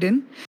is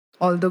hidden,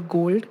 all the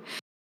gold.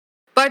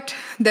 But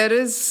there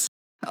is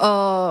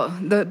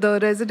the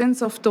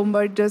residents of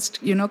Tumbad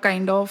just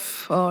kind of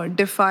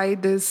defy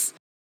this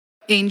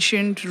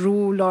ancient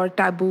rule or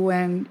taboo,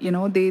 and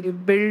they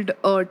build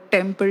a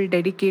temple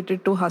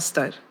dedicated to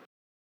Hastar,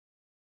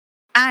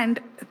 and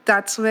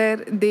that's where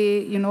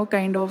they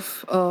kind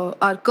of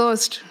are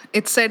cursed.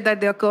 It's said that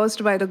they are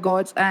cursed by the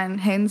gods, and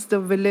hence the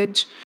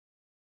village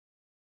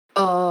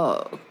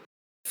uh,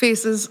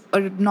 faces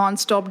a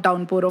non-stop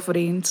downpour of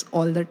rains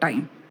all the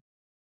time.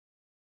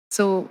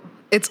 So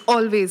it's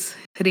always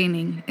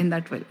raining in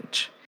that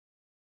village.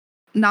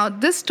 Now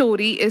this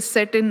story is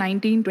set in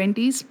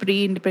 1920s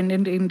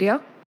pre-independent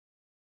India.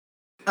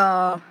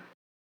 uh,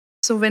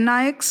 so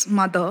Vinayak's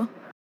mother,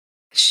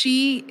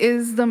 she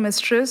is the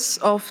mistress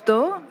of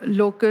the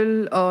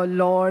local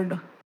lord,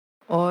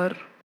 or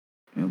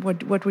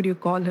what would you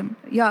call him?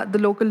 Yeah, the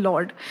local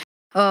lord,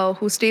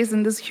 who stays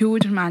in this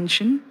huge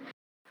mansion,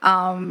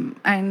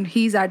 and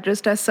he's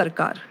addressed as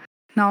Sarkar.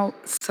 Now,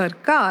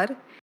 Sarkar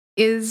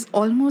is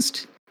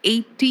almost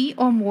 80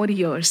 or more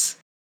years.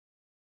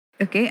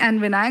 Okay, and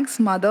Vinayak's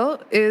mother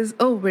is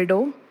a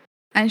widow,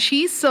 and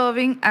she's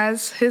serving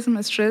as his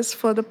mistress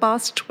for the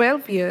past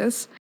 12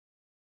 years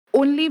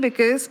only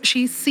because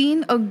she's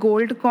seen a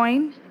gold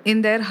coin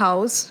in their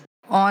house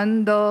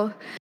on the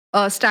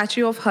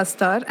statue of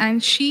Hastar,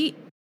 and she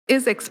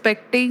is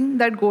expecting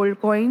that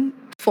gold coin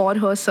for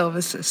her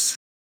services.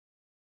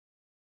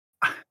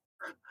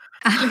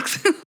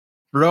 Alex.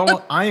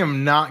 bro, I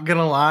am not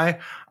gonna lie.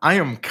 I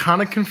am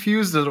kind of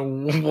confused as to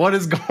what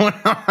is going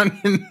on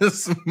in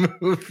this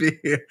movie.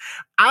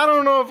 I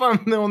don't know if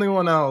I'm the only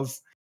one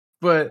else,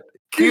 but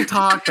keep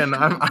talking.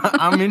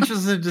 I'm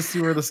interested to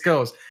see where this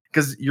goes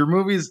because your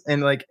movies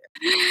and like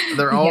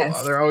they're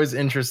Yes. always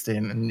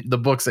interesting, and the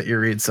books that you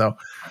read. So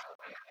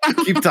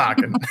keep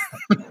talking.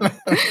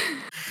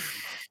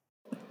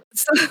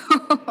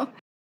 So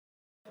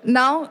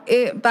now,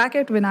 back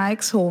at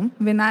Vinayak's home,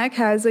 Vinayak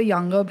has a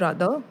younger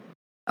brother,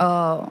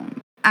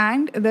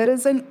 and there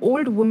is an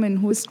old woman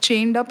who's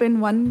chained up in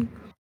one,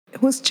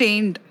 who's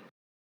chained,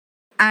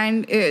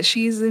 and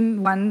she's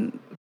in one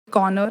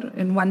corner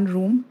in one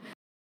room,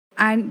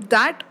 and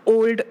that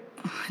old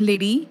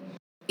lady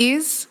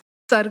is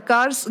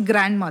Sarkar's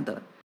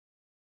grandmother.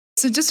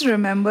 So just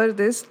remember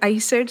this. I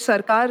said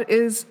Sarkar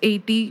is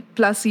 80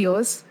 plus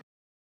years.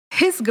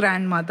 His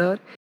grandmother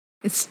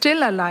is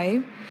still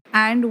alive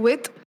and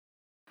with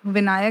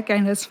Vinayak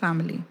and his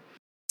family.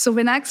 So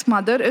Vinayak's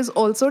mother is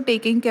also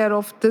taking care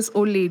of this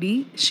old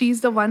lady.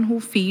 She's the one who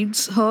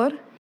feeds her,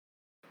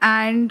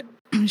 and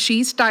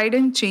she's tied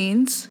in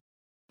chains.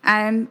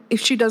 And if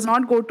she does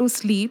not go to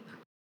sleep,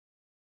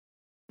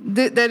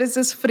 there is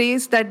this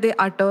phrase that they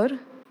utter,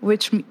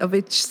 which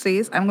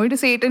says, I'm going to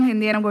say it in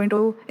Hindi and I'm going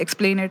to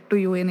explain it to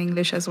you in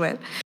English as well.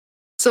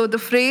 So the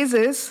phrase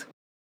is,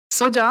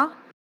 "Soja,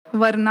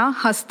 varna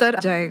hastar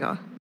aa jayega,"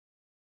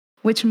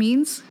 which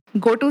means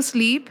go to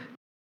sleep,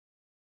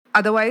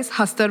 otherwise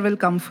Hastar will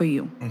come for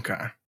you. Okay.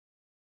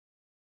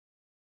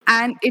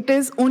 And it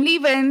is only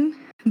when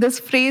this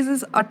phrase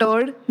is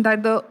uttered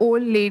that the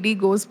old lady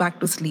goes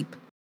back to sleep.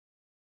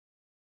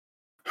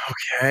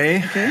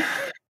 Okay.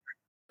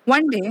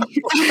 One day,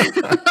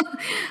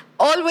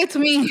 all with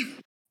me,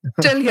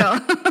 till here.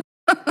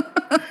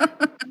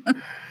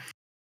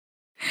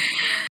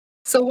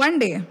 So one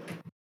day,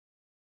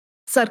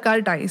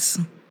 Sarkar dies.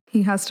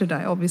 He has to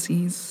die. Obviously,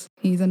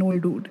 he's an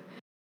old dude.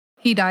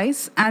 He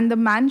dies, and the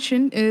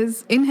mansion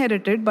is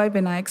inherited by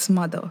Vinayak's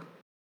mother.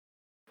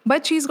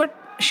 But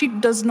she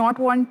does not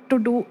want to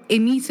do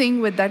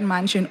anything with that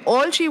mansion.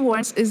 All she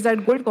wants is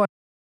that gold coin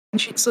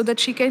so that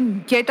she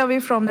can get away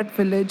from that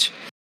village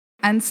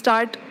and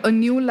start a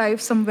new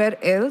life somewhere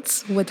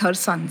else with her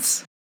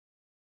sons.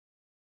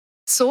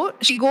 So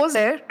she goes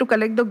there to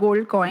collect the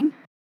gold coin.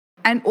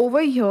 And over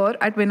here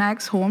at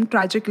Vinayak's home,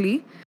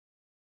 tragically,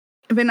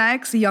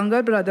 Vinayak's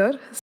younger brother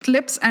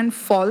slips and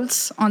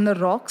falls on the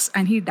rocks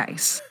and he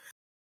dies.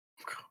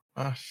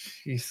 Oh,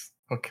 jeez.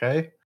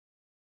 Okay.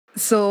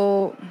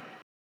 So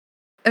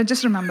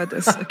just remember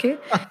this, okay?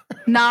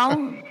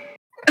 Now,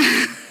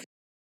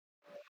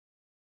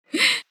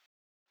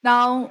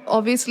 now,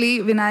 obviously,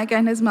 Vinayak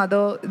and his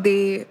mother,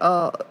 they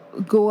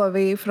go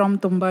away from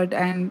Tumbad,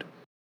 and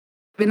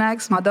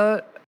Vinayak's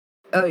mother,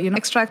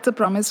 extracts a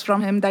promise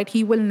from him that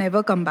he will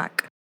never come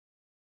back.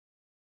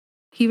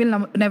 He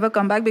will never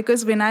come back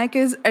because Vinayak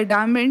is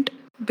adamant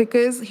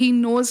because he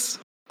knows,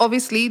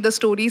 obviously, the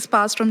story is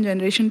passed from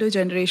generation to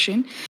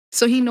generation.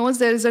 So he knows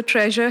there is a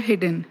treasure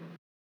hidden,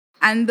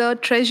 and the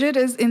treasure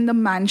is in the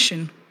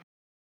mansion.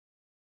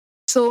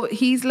 So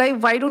he's like,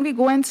 why don't we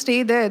go and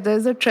stay there?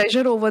 There's a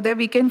treasure over there.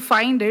 We can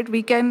find it.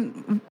 We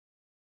can,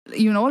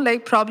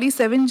 like probably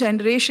 7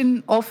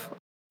 generation of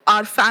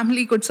our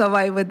family could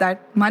survive with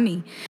that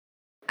money.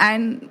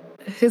 And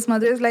his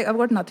mother is like, I've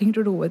got nothing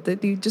to do with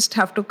it. You just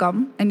have to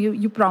come, and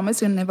you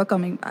promise you're never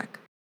coming back.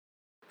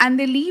 And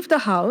they leave the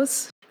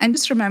house. And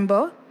just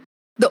remember,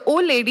 the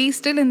old lady is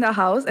still in the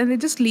house, and they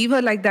just leave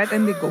her like that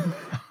and they go.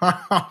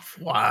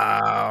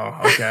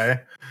 Wow. Okay.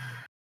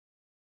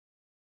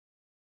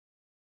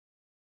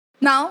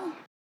 Now,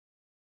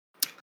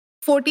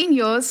 14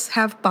 years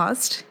have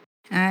passed,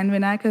 and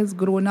Vinayak has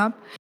grown up,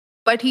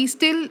 but he's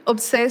still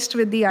obsessed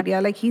with the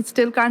idea. Like, he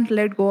still can't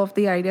let go of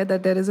the idea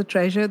that there is a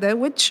treasure there,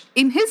 which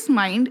in his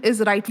mind is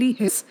rightly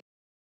his,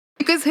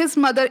 because his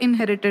mother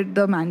inherited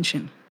the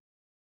mansion.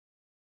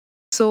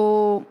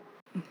 So,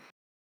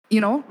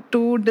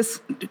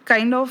 to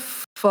kind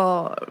of,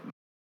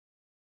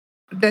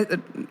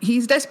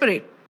 he's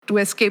desperate to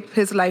escape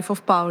his life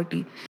of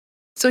poverty.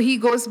 So he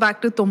goes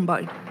back to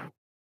Tumbad.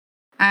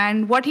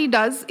 And what he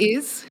does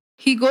is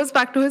he goes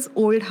back to his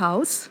old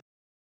house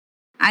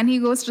and he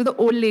goes to the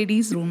old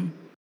lady's room.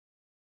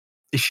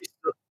 Is she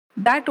still,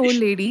 that old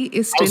lady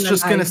is still alive. I was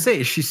just going to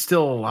say, is she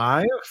still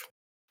alive?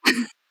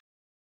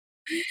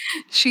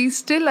 She's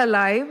still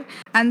alive,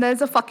 and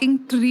there's a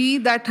fucking tree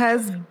that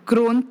has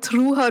grown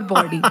through her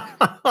body.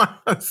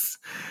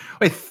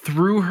 Wait,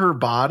 through her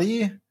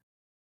body?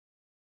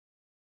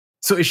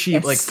 So is she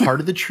like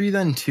part of the tree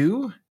then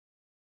too?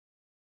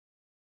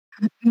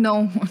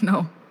 No.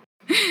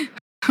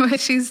 But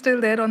she's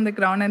still there on the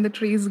ground and the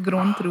tree is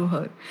grown through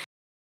her.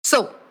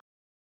 So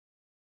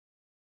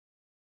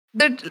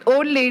the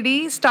old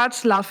lady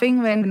starts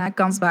laughing when Vinayak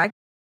comes back,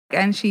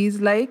 and she's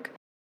like,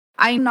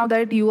 I know now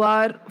that you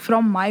are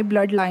from my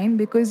bloodline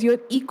because you're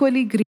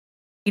equally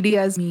greedy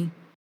as me.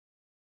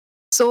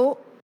 So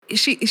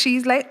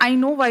she's like, I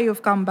know why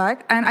you've come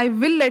back, and I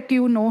will let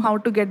you know how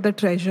to get the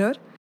treasure.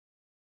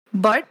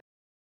 But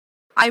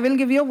I will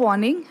give you a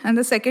warning. And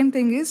the second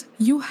thing is,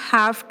 you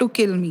have to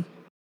kill me.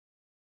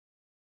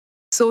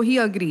 So he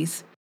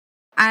agrees.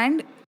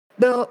 And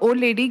the old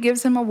lady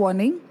gives him a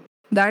warning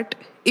that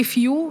if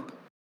you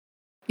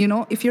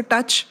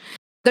touch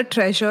the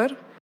treasure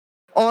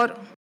or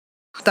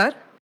Akhtar,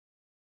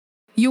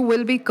 you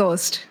will be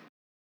cursed.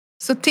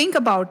 So think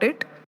about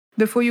it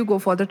before you go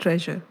for the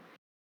treasure.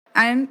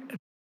 And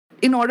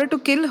in order to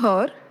kill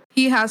her,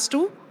 he has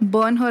to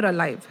burn her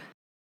alive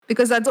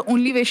because that's the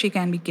only way she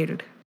can be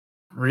killed.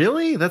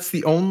 Really? That's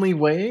the only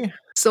way?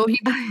 So he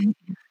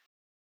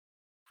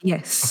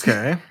yes.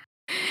 Okay.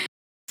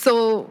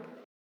 So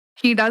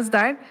he does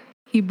that.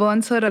 He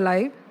burns her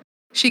alive.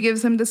 She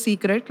gives him the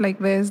secret, like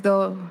where's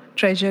the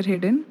treasure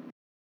hidden.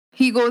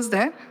 He goes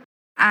there,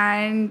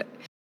 and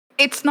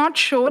it's not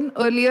shown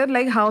earlier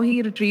like how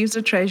he retrieves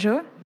the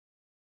treasure,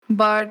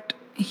 but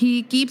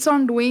he keeps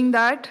on doing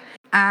that.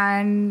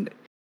 And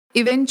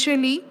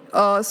eventually,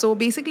 so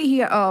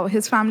basically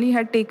his family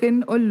had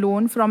taken a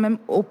loan from an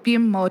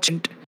opium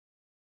merchant,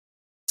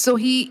 so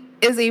he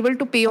is able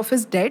to pay off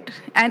his debt.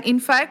 And in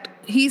fact,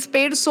 he's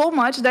paid so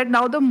much that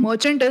now the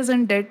merchant is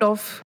in debt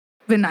of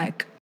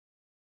Vinayak.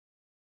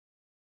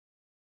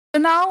 So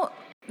now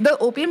the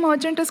opium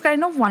merchant is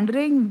kind of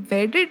wondering,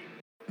 where did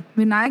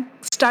Vinayak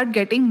start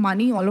getting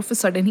money all of a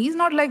sudden? He's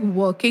not like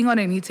working or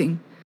anything.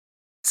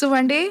 So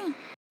one day,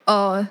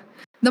 the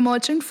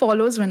merchant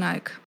follows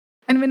Vinayak,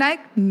 and Vinayak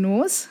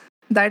knows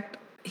that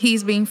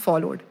he's being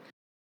followed.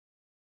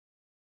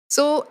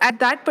 So at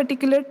that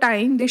particular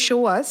time, they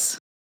show us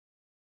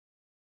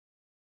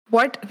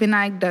what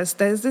Vinayak does.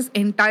 There's this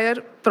entire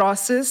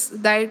process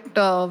that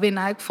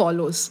Vinayak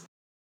follows.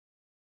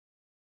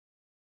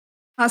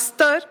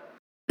 Astar,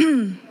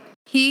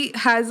 he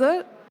has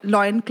a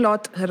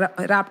loincloth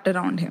wrapped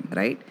around him,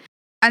 right?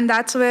 And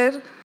that's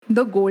where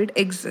the gold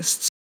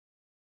exists.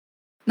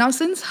 Now,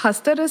 since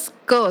Hastar is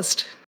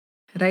cursed,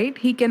 right,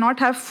 he cannot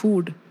have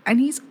food and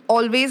he's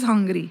always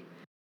hungry.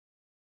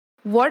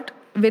 What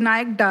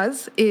Vinayak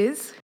does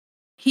is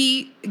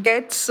he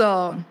gets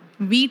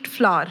wheat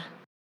flour,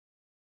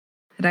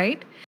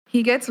 right?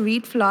 He gets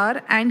wheat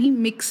flour and he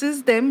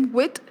mixes them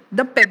with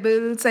the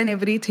pebbles and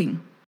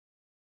everything.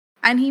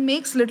 And he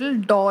makes little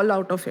doll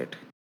out of it.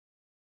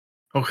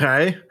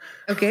 Okay.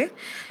 Okay.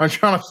 I'm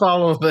trying to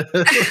follow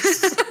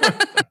this.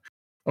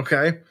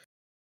 Okay.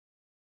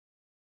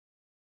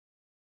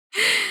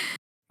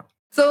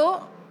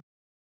 So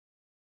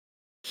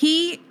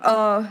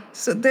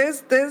so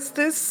there's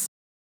this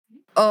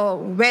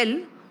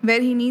well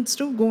where he needs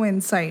to go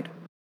inside.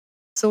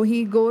 So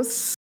he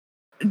goes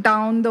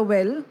down the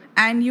well,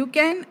 and you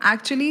can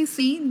actually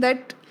see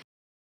that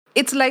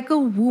it's like a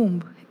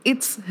womb.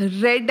 It's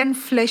red and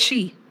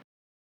fleshy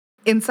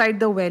inside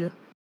the well.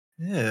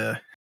 Yeah.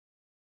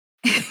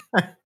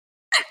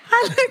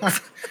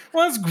 Alex.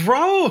 Well, that's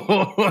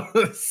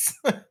gross.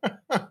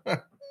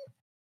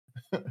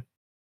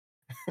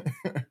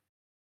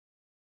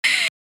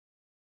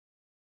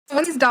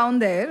 When he's down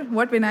there,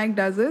 what Vinayak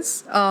does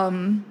is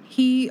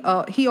he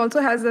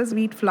also has this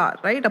wheat flour,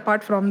 right?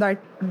 Apart from that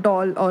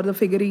doll or the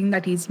figurine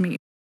that he's made,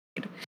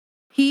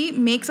 he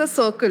makes a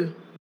circle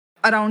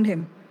around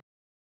him.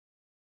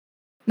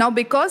 Now,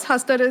 because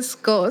Hastar is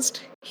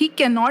cursed, he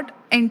cannot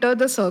enter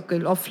the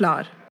circle of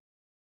flour.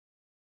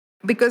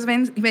 Because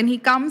when he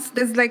comes,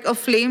 there's like a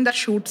flame that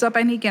shoots up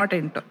and he cannot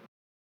enter.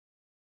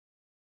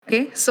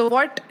 Okay, so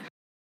what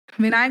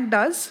Vinayak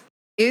does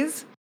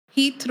is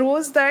he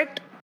throws that,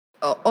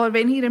 or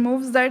when he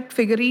removes that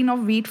figurine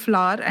of wheat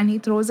flour and he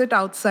throws it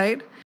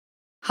outside,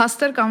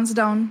 Hastar comes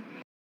down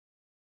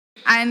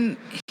and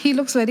he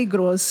looks very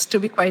gross, to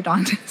be quite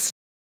honest.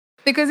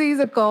 Because he's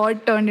a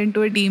god turned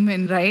into a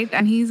demon, right?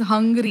 And he's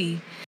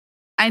hungry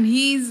and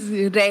he's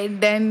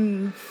red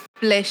and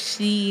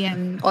fleshy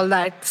and all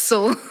that.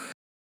 So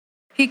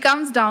he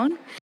comes down,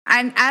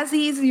 and as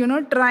he's,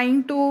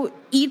 trying to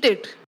eat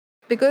it,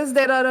 because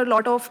there are a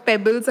lot of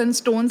pebbles and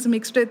stones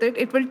mixed with it,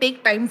 it will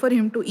take time for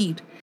him to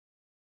eat.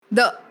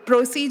 The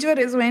procedure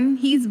is when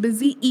he's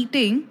busy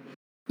eating,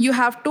 you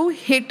have to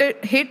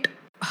hit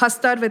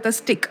Hastar with a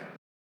stick.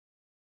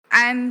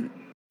 And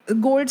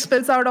gold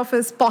spills out of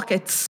his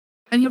pockets.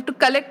 And you have to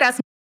collect as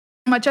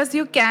much as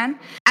you can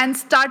and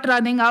start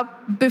running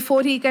up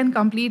before he can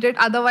complete it.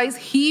 Otherwise,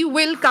 he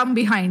will come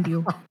behind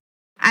you.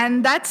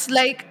 And that's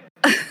like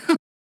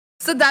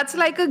so that's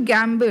like a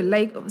gamble.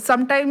 Like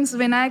sometimes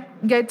Vinayak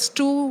gets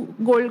 2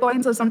 gold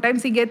coins or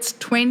sometimes he gets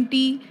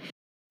 20.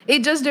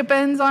 It just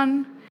depends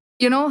on,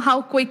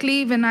 how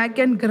quickly Vinayak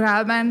can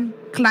grab and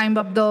climb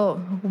up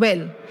the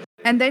well.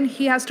 And then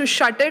he has to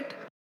shut it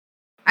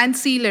and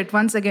seal it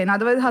once again.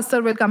 Otherwise,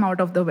 Hastar will come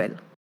out of the well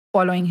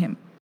following him.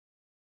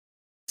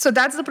 So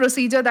that's the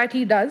procedure that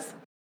he does.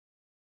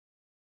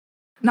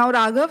 Now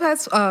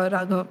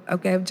Raghav,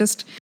 okay, I've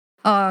just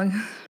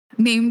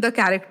named the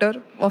character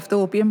of the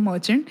opium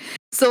merchant.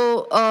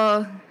 So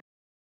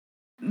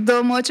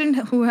the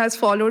merchant who has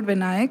followed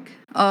Vinayak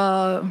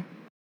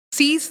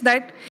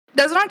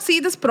does not see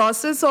this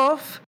process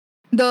of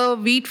the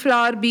wheat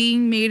flour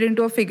being made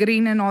into a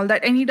figurine and all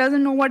that, and he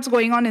doesn't know what's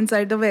going on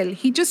inside the well.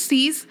 He just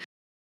sees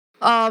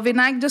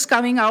Vinayak just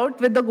coming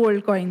out with the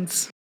gold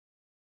coins.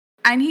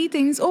 And he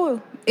thinks, oh,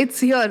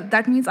 it's here.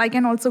 That means I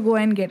can also go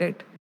and get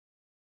it.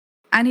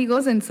 And he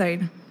goes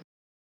inside.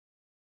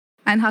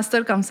 And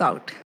Hastar comes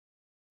out.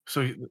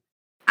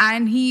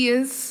 And he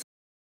is...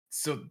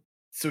 So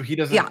he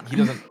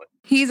doesn't...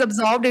 He's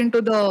absorbed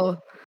into the...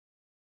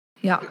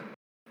 Yeah.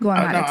 Go on,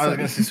 Alex. I was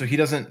going to say, so he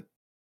doesn't...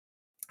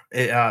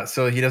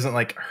 so he doesn't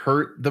like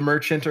hurt the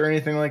merchant or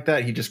anything like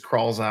that? He just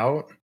crawls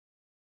out?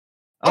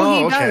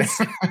 Oh, he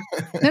does.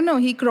 No,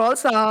 he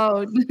crawls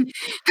out.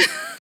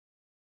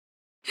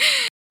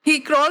 He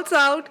crawls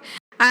out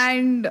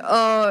and,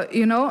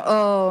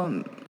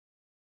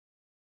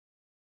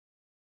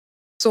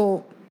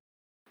 so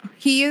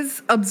he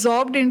is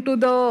absorbed into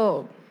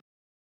the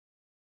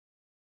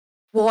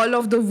wall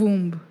of the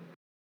womb.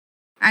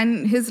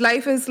 And his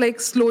life is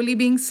like slowly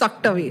being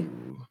sucked away.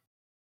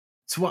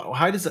 So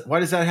why does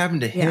that happen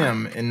to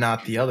him and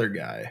not the other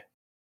guy?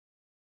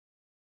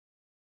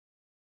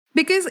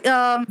 Because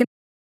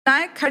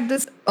Vinayak had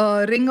this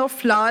ring of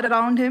flour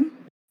around him.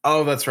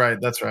 Oh, that's right.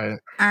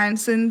 And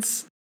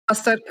since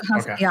Hastar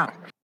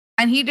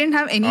and he didn't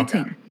have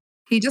anything. Okay.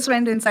 He just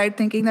went inside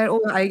thinking that,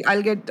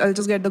 I'll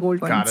just get the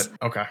gold coins. Got it.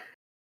 Okay.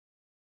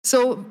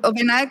 So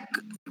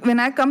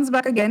Vinayak comes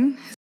back again,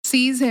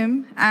 sees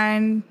him,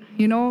 and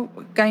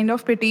kind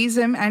of pities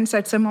him and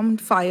sets him on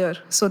fire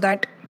so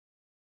that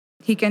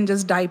he can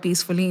just die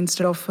peacefully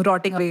instead of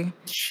rotting away.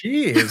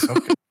 Jeez.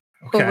 Okay.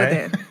 Over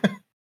there.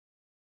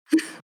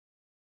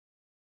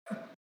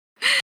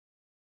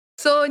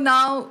 So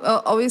now,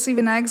 obviously,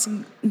 Vinayak's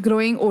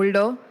growing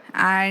older,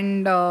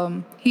 and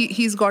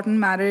he's gotten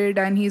married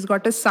and he's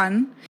got a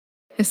son.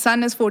 His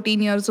son is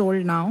 14 years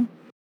old now.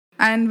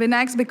 And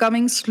Vinayak's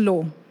becoming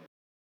slower.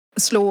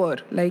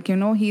 Like,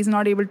 he's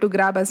not able to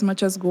grab as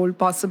much as gold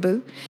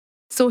possible.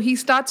 So he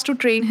starts to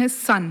train his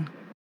son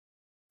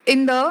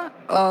in the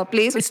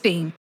place he's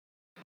staying.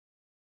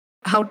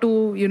 How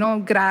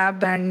to,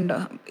 grab and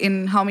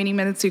in how many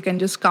minutes you can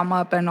just come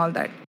up and all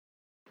that.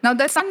 Now,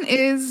 that son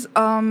is...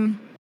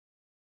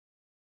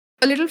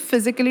 a little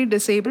physically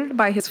disabled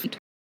by his feet.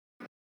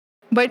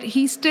 But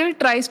he still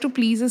tries to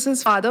please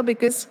his father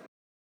because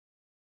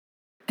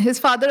his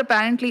father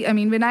apparently,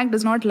 Vinayak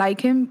does not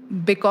like him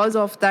because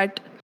of that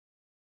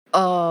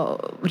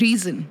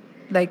reason.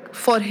 Like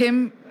for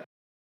him,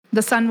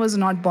 the son was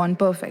not born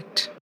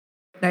perfect,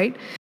 right?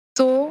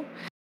 So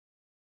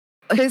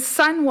his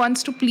son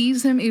wants to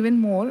please him even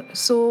more.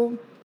 So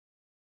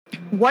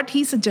what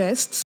he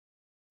suggests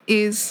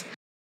is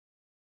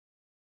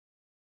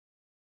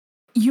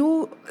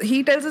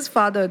he tells his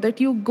father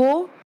that you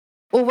go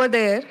over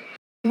there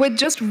with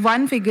just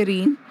one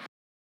figurine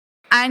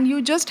and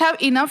you just have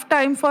enough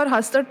time for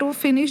Hastar to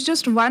finish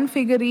just one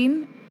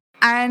figurine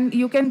and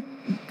you can,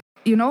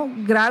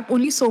 grab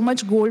only so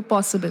much gold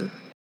possible.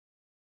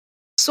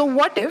 So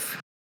what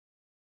if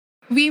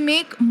we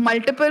make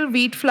multiple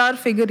wheat flour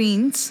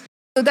figurines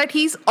so that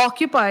he's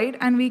occupied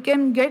and we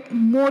can get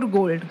more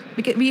gold.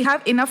 We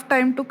have enough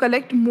time to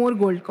collect more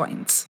gold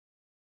coins,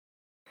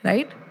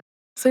 right?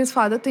 So his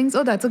father thinks,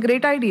 oh, that's a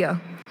great idea.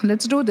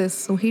 Let's do this.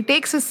 So he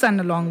takes his son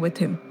along with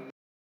him.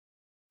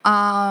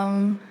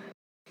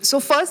 So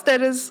first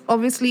there is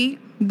obviously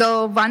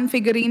the one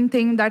figurine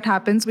thing that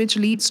happens, which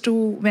leads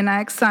to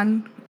Vinayak's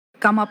son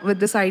come up with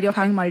this idea of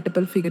having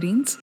multiple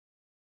figurines.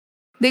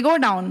 They go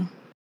down,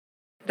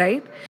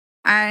 right?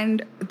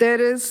 And there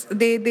is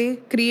they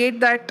create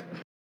that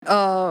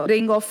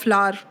ring of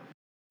flour,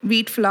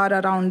 wheat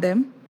flour around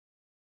them,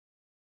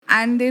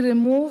 and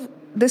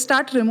they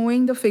start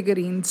removing the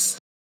figurines.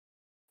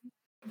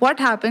 What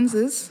happens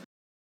is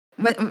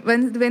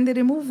when they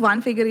remove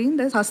one figurine,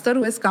 there's Hastar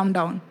who has come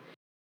down.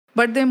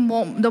 But the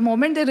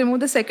moment they remove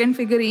the second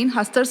figurine,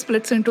 Hastar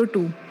splits into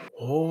two.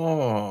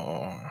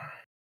 Oh.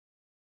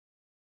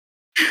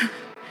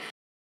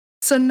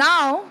 So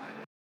now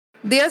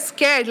they are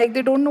scared, like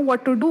they don't know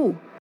what to do.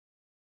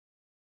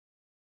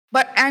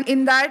 But and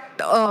in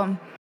that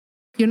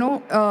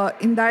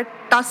in that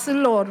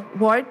tussle or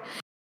what,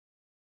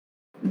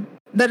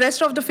 the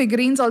rest of the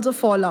figurines also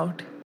fall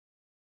out.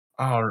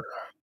 Oh.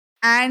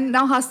 And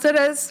now Hastar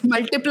has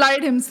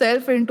multiplied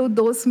himself into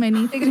those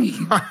many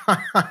figurines.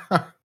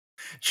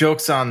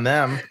 Joke's on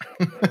them.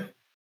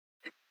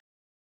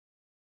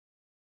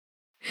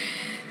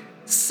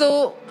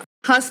 So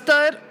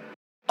Hastar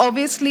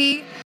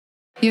obviously,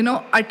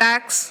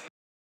 attacks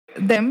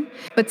them,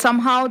 but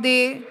somehow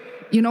they,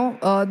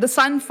 the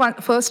sun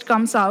first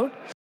comes out,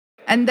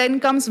 and then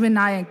comes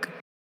Vinayak,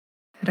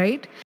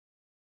 right?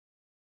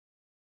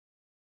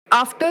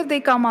 After they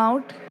come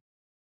out,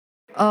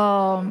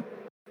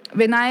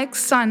 Vinayak's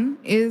son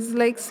is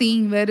like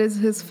seeing where is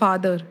his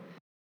father.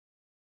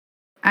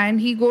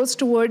 And he goes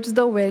towards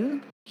the well.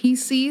 He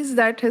sees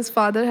that his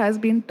father has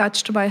been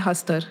touched by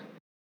Hastar.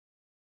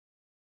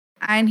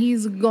 And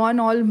he's gone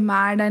all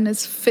mad and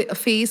his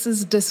face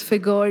is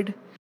disfigured.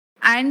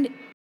 And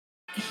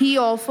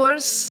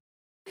Vinayak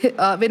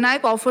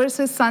offers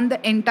his son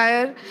the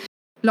entire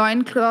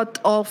loincloth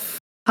of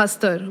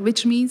Hastar,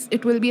 which means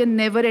it will be a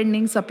never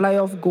ending supply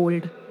of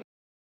gold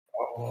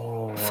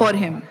for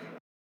him.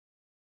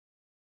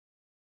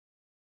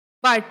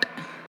 But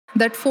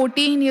that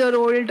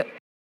 14-year-old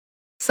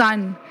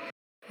son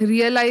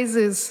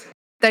realizes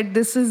that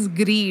this is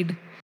greed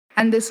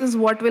and this is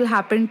what will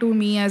happen to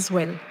me as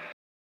well.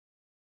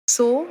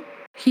 So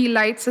he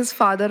lights his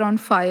father on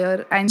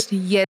fire and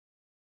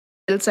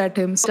yells at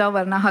him,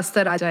 "Varna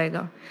Hastar aa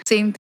jayega."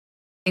 Same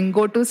thing,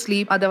 go to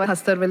sleep, otherwise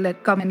Hastar will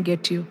come and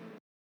get you.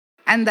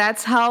 And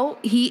that's how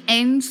he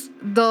ends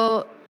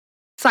the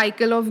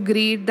cycle of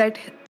greed that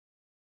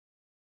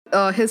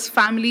his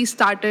family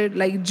started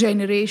like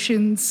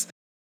generations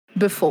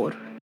before.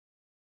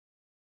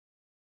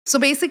 So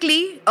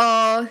basically,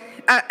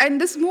 and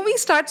this movie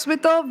starts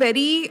with a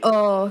very,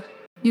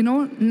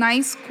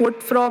 nice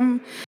quote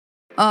from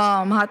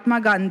Mahatma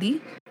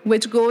Gandhi,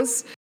 which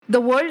goes, "The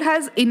world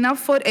has enough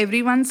for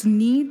everyone's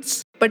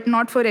needs, but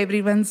not for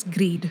everyone's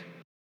greed."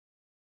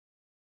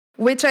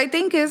 Which I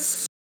think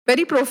is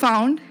very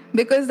profound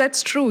because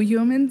that's true.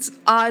 Humans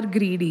are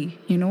greedy.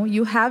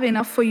 You have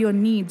enough for your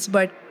needs,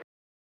 but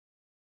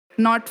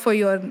not for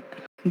your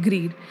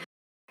greed.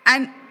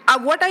 And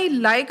what I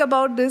like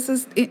about this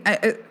is,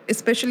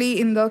 especially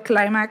in the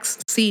climax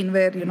scene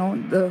where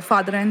the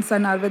father and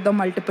son are with the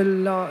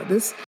multiple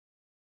this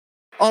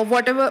or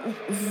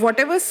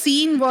whatever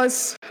scene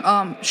was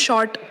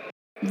shot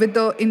with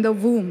in the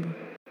womb,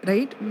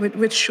 right?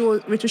 Which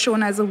is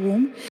shown as a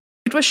womb.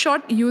 It was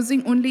shot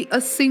using only a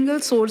single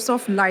source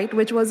of light,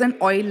 which was an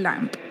oil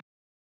lamp.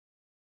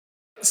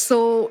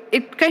 So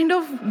it kind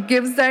of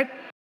gives that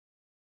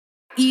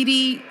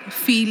eerie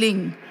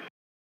feeling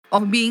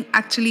of being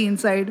actually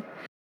inside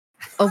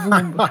a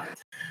womb.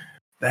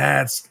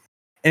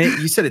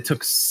 You said it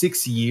took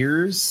 6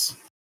 years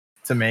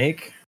to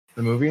make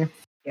the movie?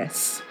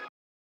 Yes.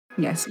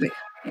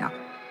 Yeah.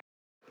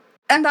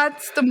 And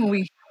that's the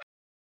movie.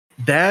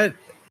 That,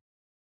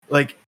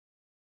 like,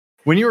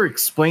 when you were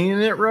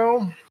explaining it,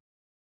 Ro,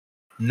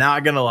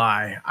 not gonna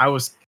lie, I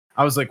was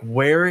like,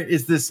 where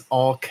is this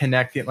all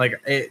connecting?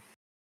 Like,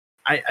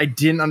 I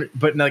didn't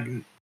but like,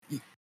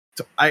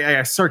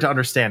 I start to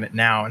understand it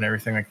now and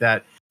everything like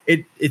that.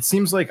 It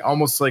seems like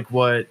almost like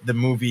what the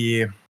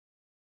movie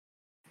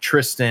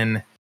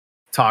Tristan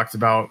talked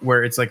about,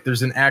 where it's like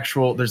there's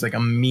like a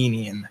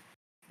meaning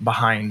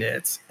behind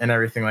it and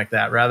everything like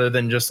that, rather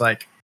than just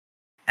like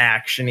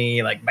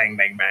actiony, like bang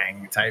bang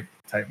bang type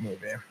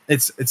movie.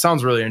 It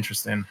sounds really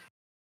interesting.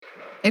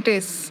 It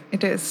is.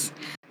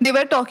 They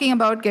were talking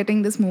about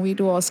getting this movie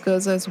to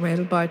Oscars as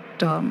well, but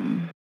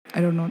I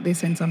don't know. They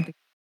sent something.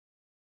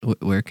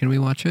 Where can we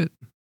watch it?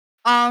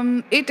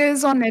 It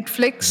is on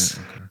Netflix.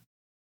 Okay.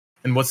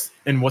 And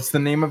what's the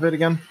name of it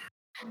again?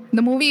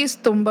 The movie is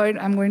Tumbad.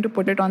 I'm going to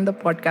put it on the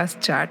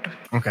podcast chat.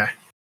 Okay.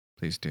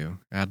 Please do.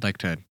 I'd like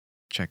to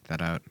check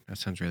that out. That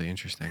sounds really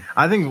interesting.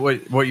 I think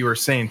what you were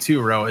saying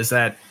too, Ro, is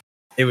that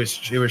it was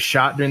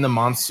shot during the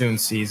monsoon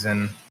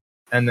season,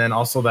 and then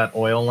also that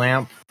oil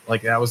lamp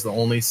Like that was the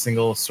only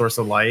single source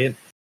of light.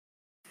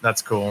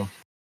 That's cool.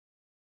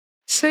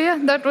 So yeah,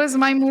 that was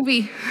my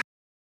movie.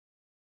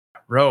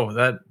 Ro,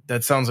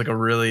 that sounds like a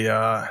really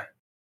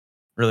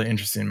really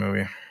interesting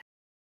movie.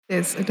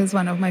 It is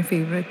one of my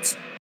favorites.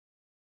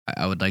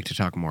 I would like to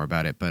talk more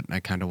about it, but I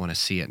kind of want to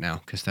see it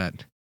now because there's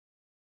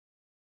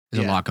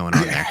a lot going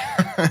on there.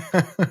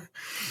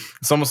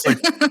 It's almost like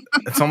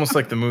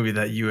the movie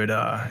that you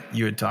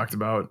had talked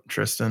about,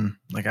 Tristan.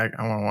 Like I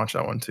want to watch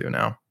that one too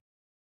now.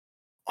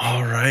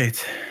 All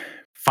right.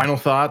 Final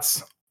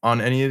thoughts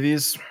on any of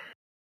these?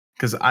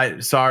 Because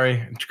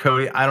sorry,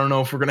 Cody, I don't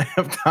know if we're gonna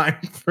have time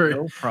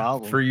No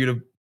problem. for you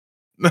to.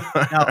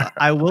 Now,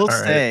 I will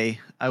say,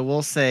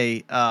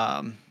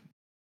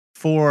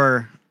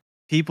 for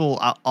people,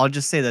 I'll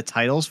just say the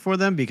titles for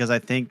them because I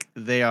think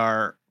they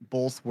are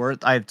both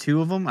worth. I have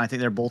two of them. I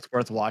think they're both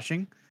worth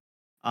watching,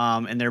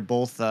 and they're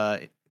both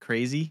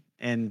crazy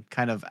and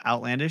kind of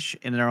outlandish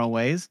in their own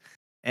ways.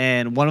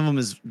 And one of them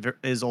is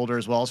older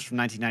as well. It's from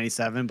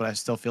 1997, but I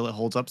still feel it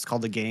holds up. It's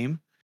called The Game.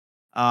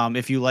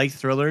 If you like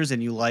thrillers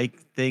and you like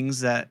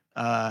things that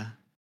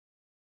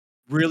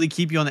really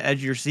keep you on the edge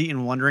of your seat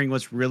and wondering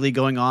what's really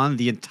going on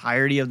the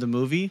entirety of the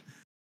movie,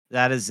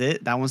 that is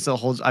it. That one still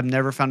holds. I've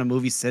never found a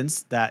movie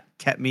since that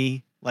kept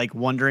me like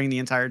wondering the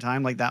entire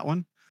time like that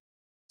one.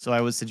 So I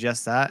would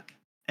suggest that.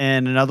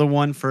 And another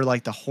one for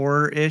like the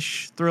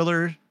horror-ish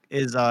thriller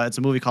is it's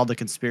a movie called The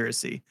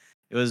Conspiracy.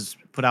 It was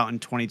put out in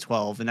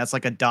 2012, and that's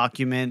like a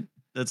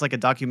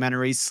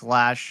documentary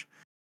slash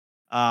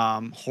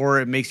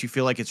horror. It makes you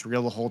feel like it's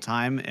real the whole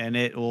time, and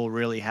it will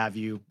really have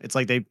you. It's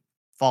like they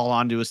fall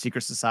onto a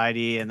secret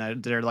society,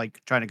 and they're like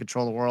trying to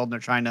control the world, and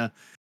they're trying to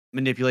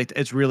manipulate.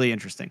 It's really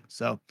interesting.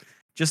 So,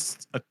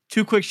 just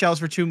two quick shouts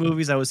for two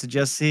movies I would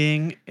suggest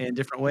seeing in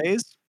different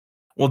ways.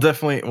 We'll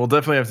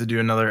definitely have to do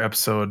another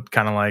episode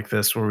kind of like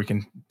this where we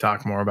can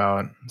talk more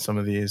about some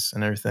of these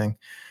and everything.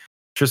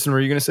 Tristan, were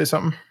you going to say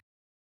something?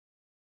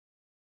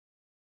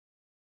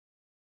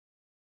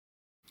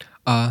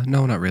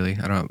 No, not really.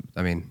 I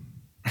mean,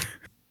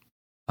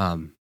 not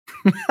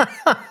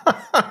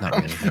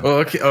really. No.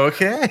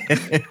 Okay.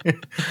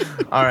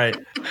 All right.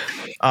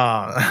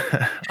 All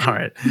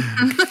right.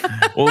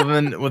 Well,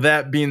 then, with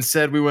that being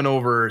said, we went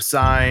over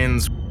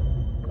Signs.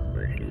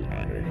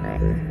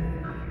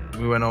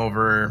 We went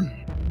over.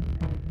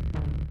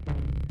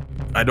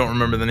 I don't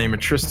remember the name of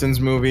Tristan's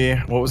movie.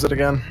 What was it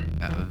again?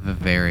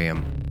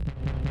 Vivarium.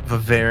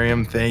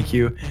 Vivarium. Thank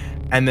you.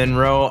 And then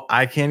Ro,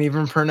 I can't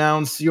even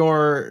pronounce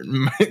yours.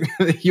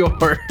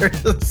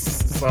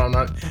 So I'm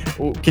not.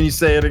 Can you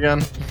say it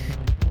again?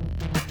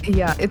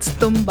 Yeah, it's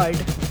Tumbad.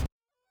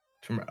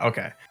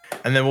 Okay.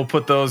 And then we'll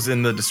put those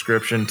in the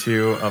description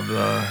too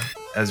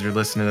as you're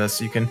listening to this,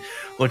 so you can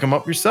look them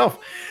up yourself.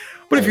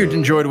 But if you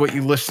enjoyed what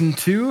you listened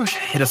to,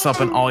 hit us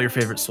up on all your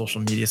favorite social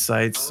media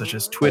sites such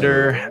as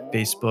Twitter,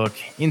 Facebook,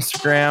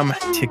 Instagram,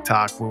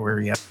 TikTok, where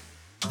we have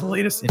the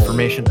latest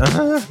information.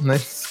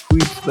 Nice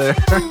squeak there.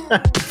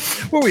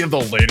 Where we have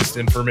the latest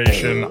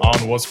information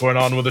on what's going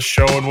on with the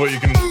show and what you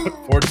can look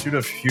forward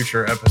to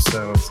future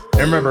episodes.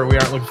 And remember, we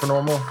aren't looking for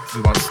normal.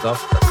 We want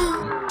stuff that's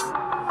different.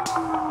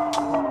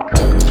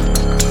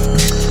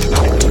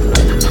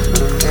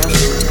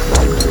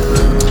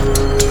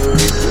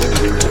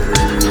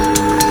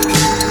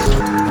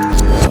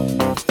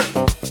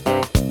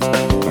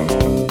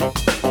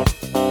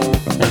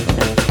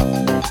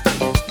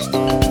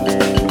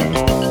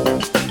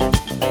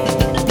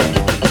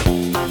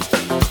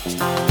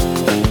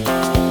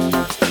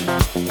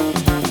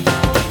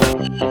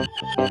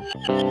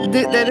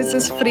 There is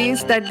this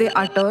phrase that they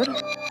utter,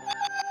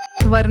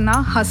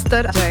 "Varna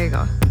hastar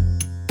jayega,"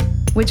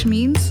 which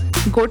means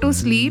go to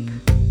sleep,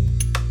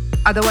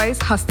 otherwise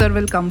hastar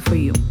will come for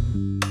you.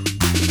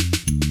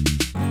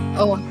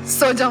 Oh,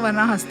 so ja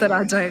varna hastar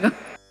aa jayega.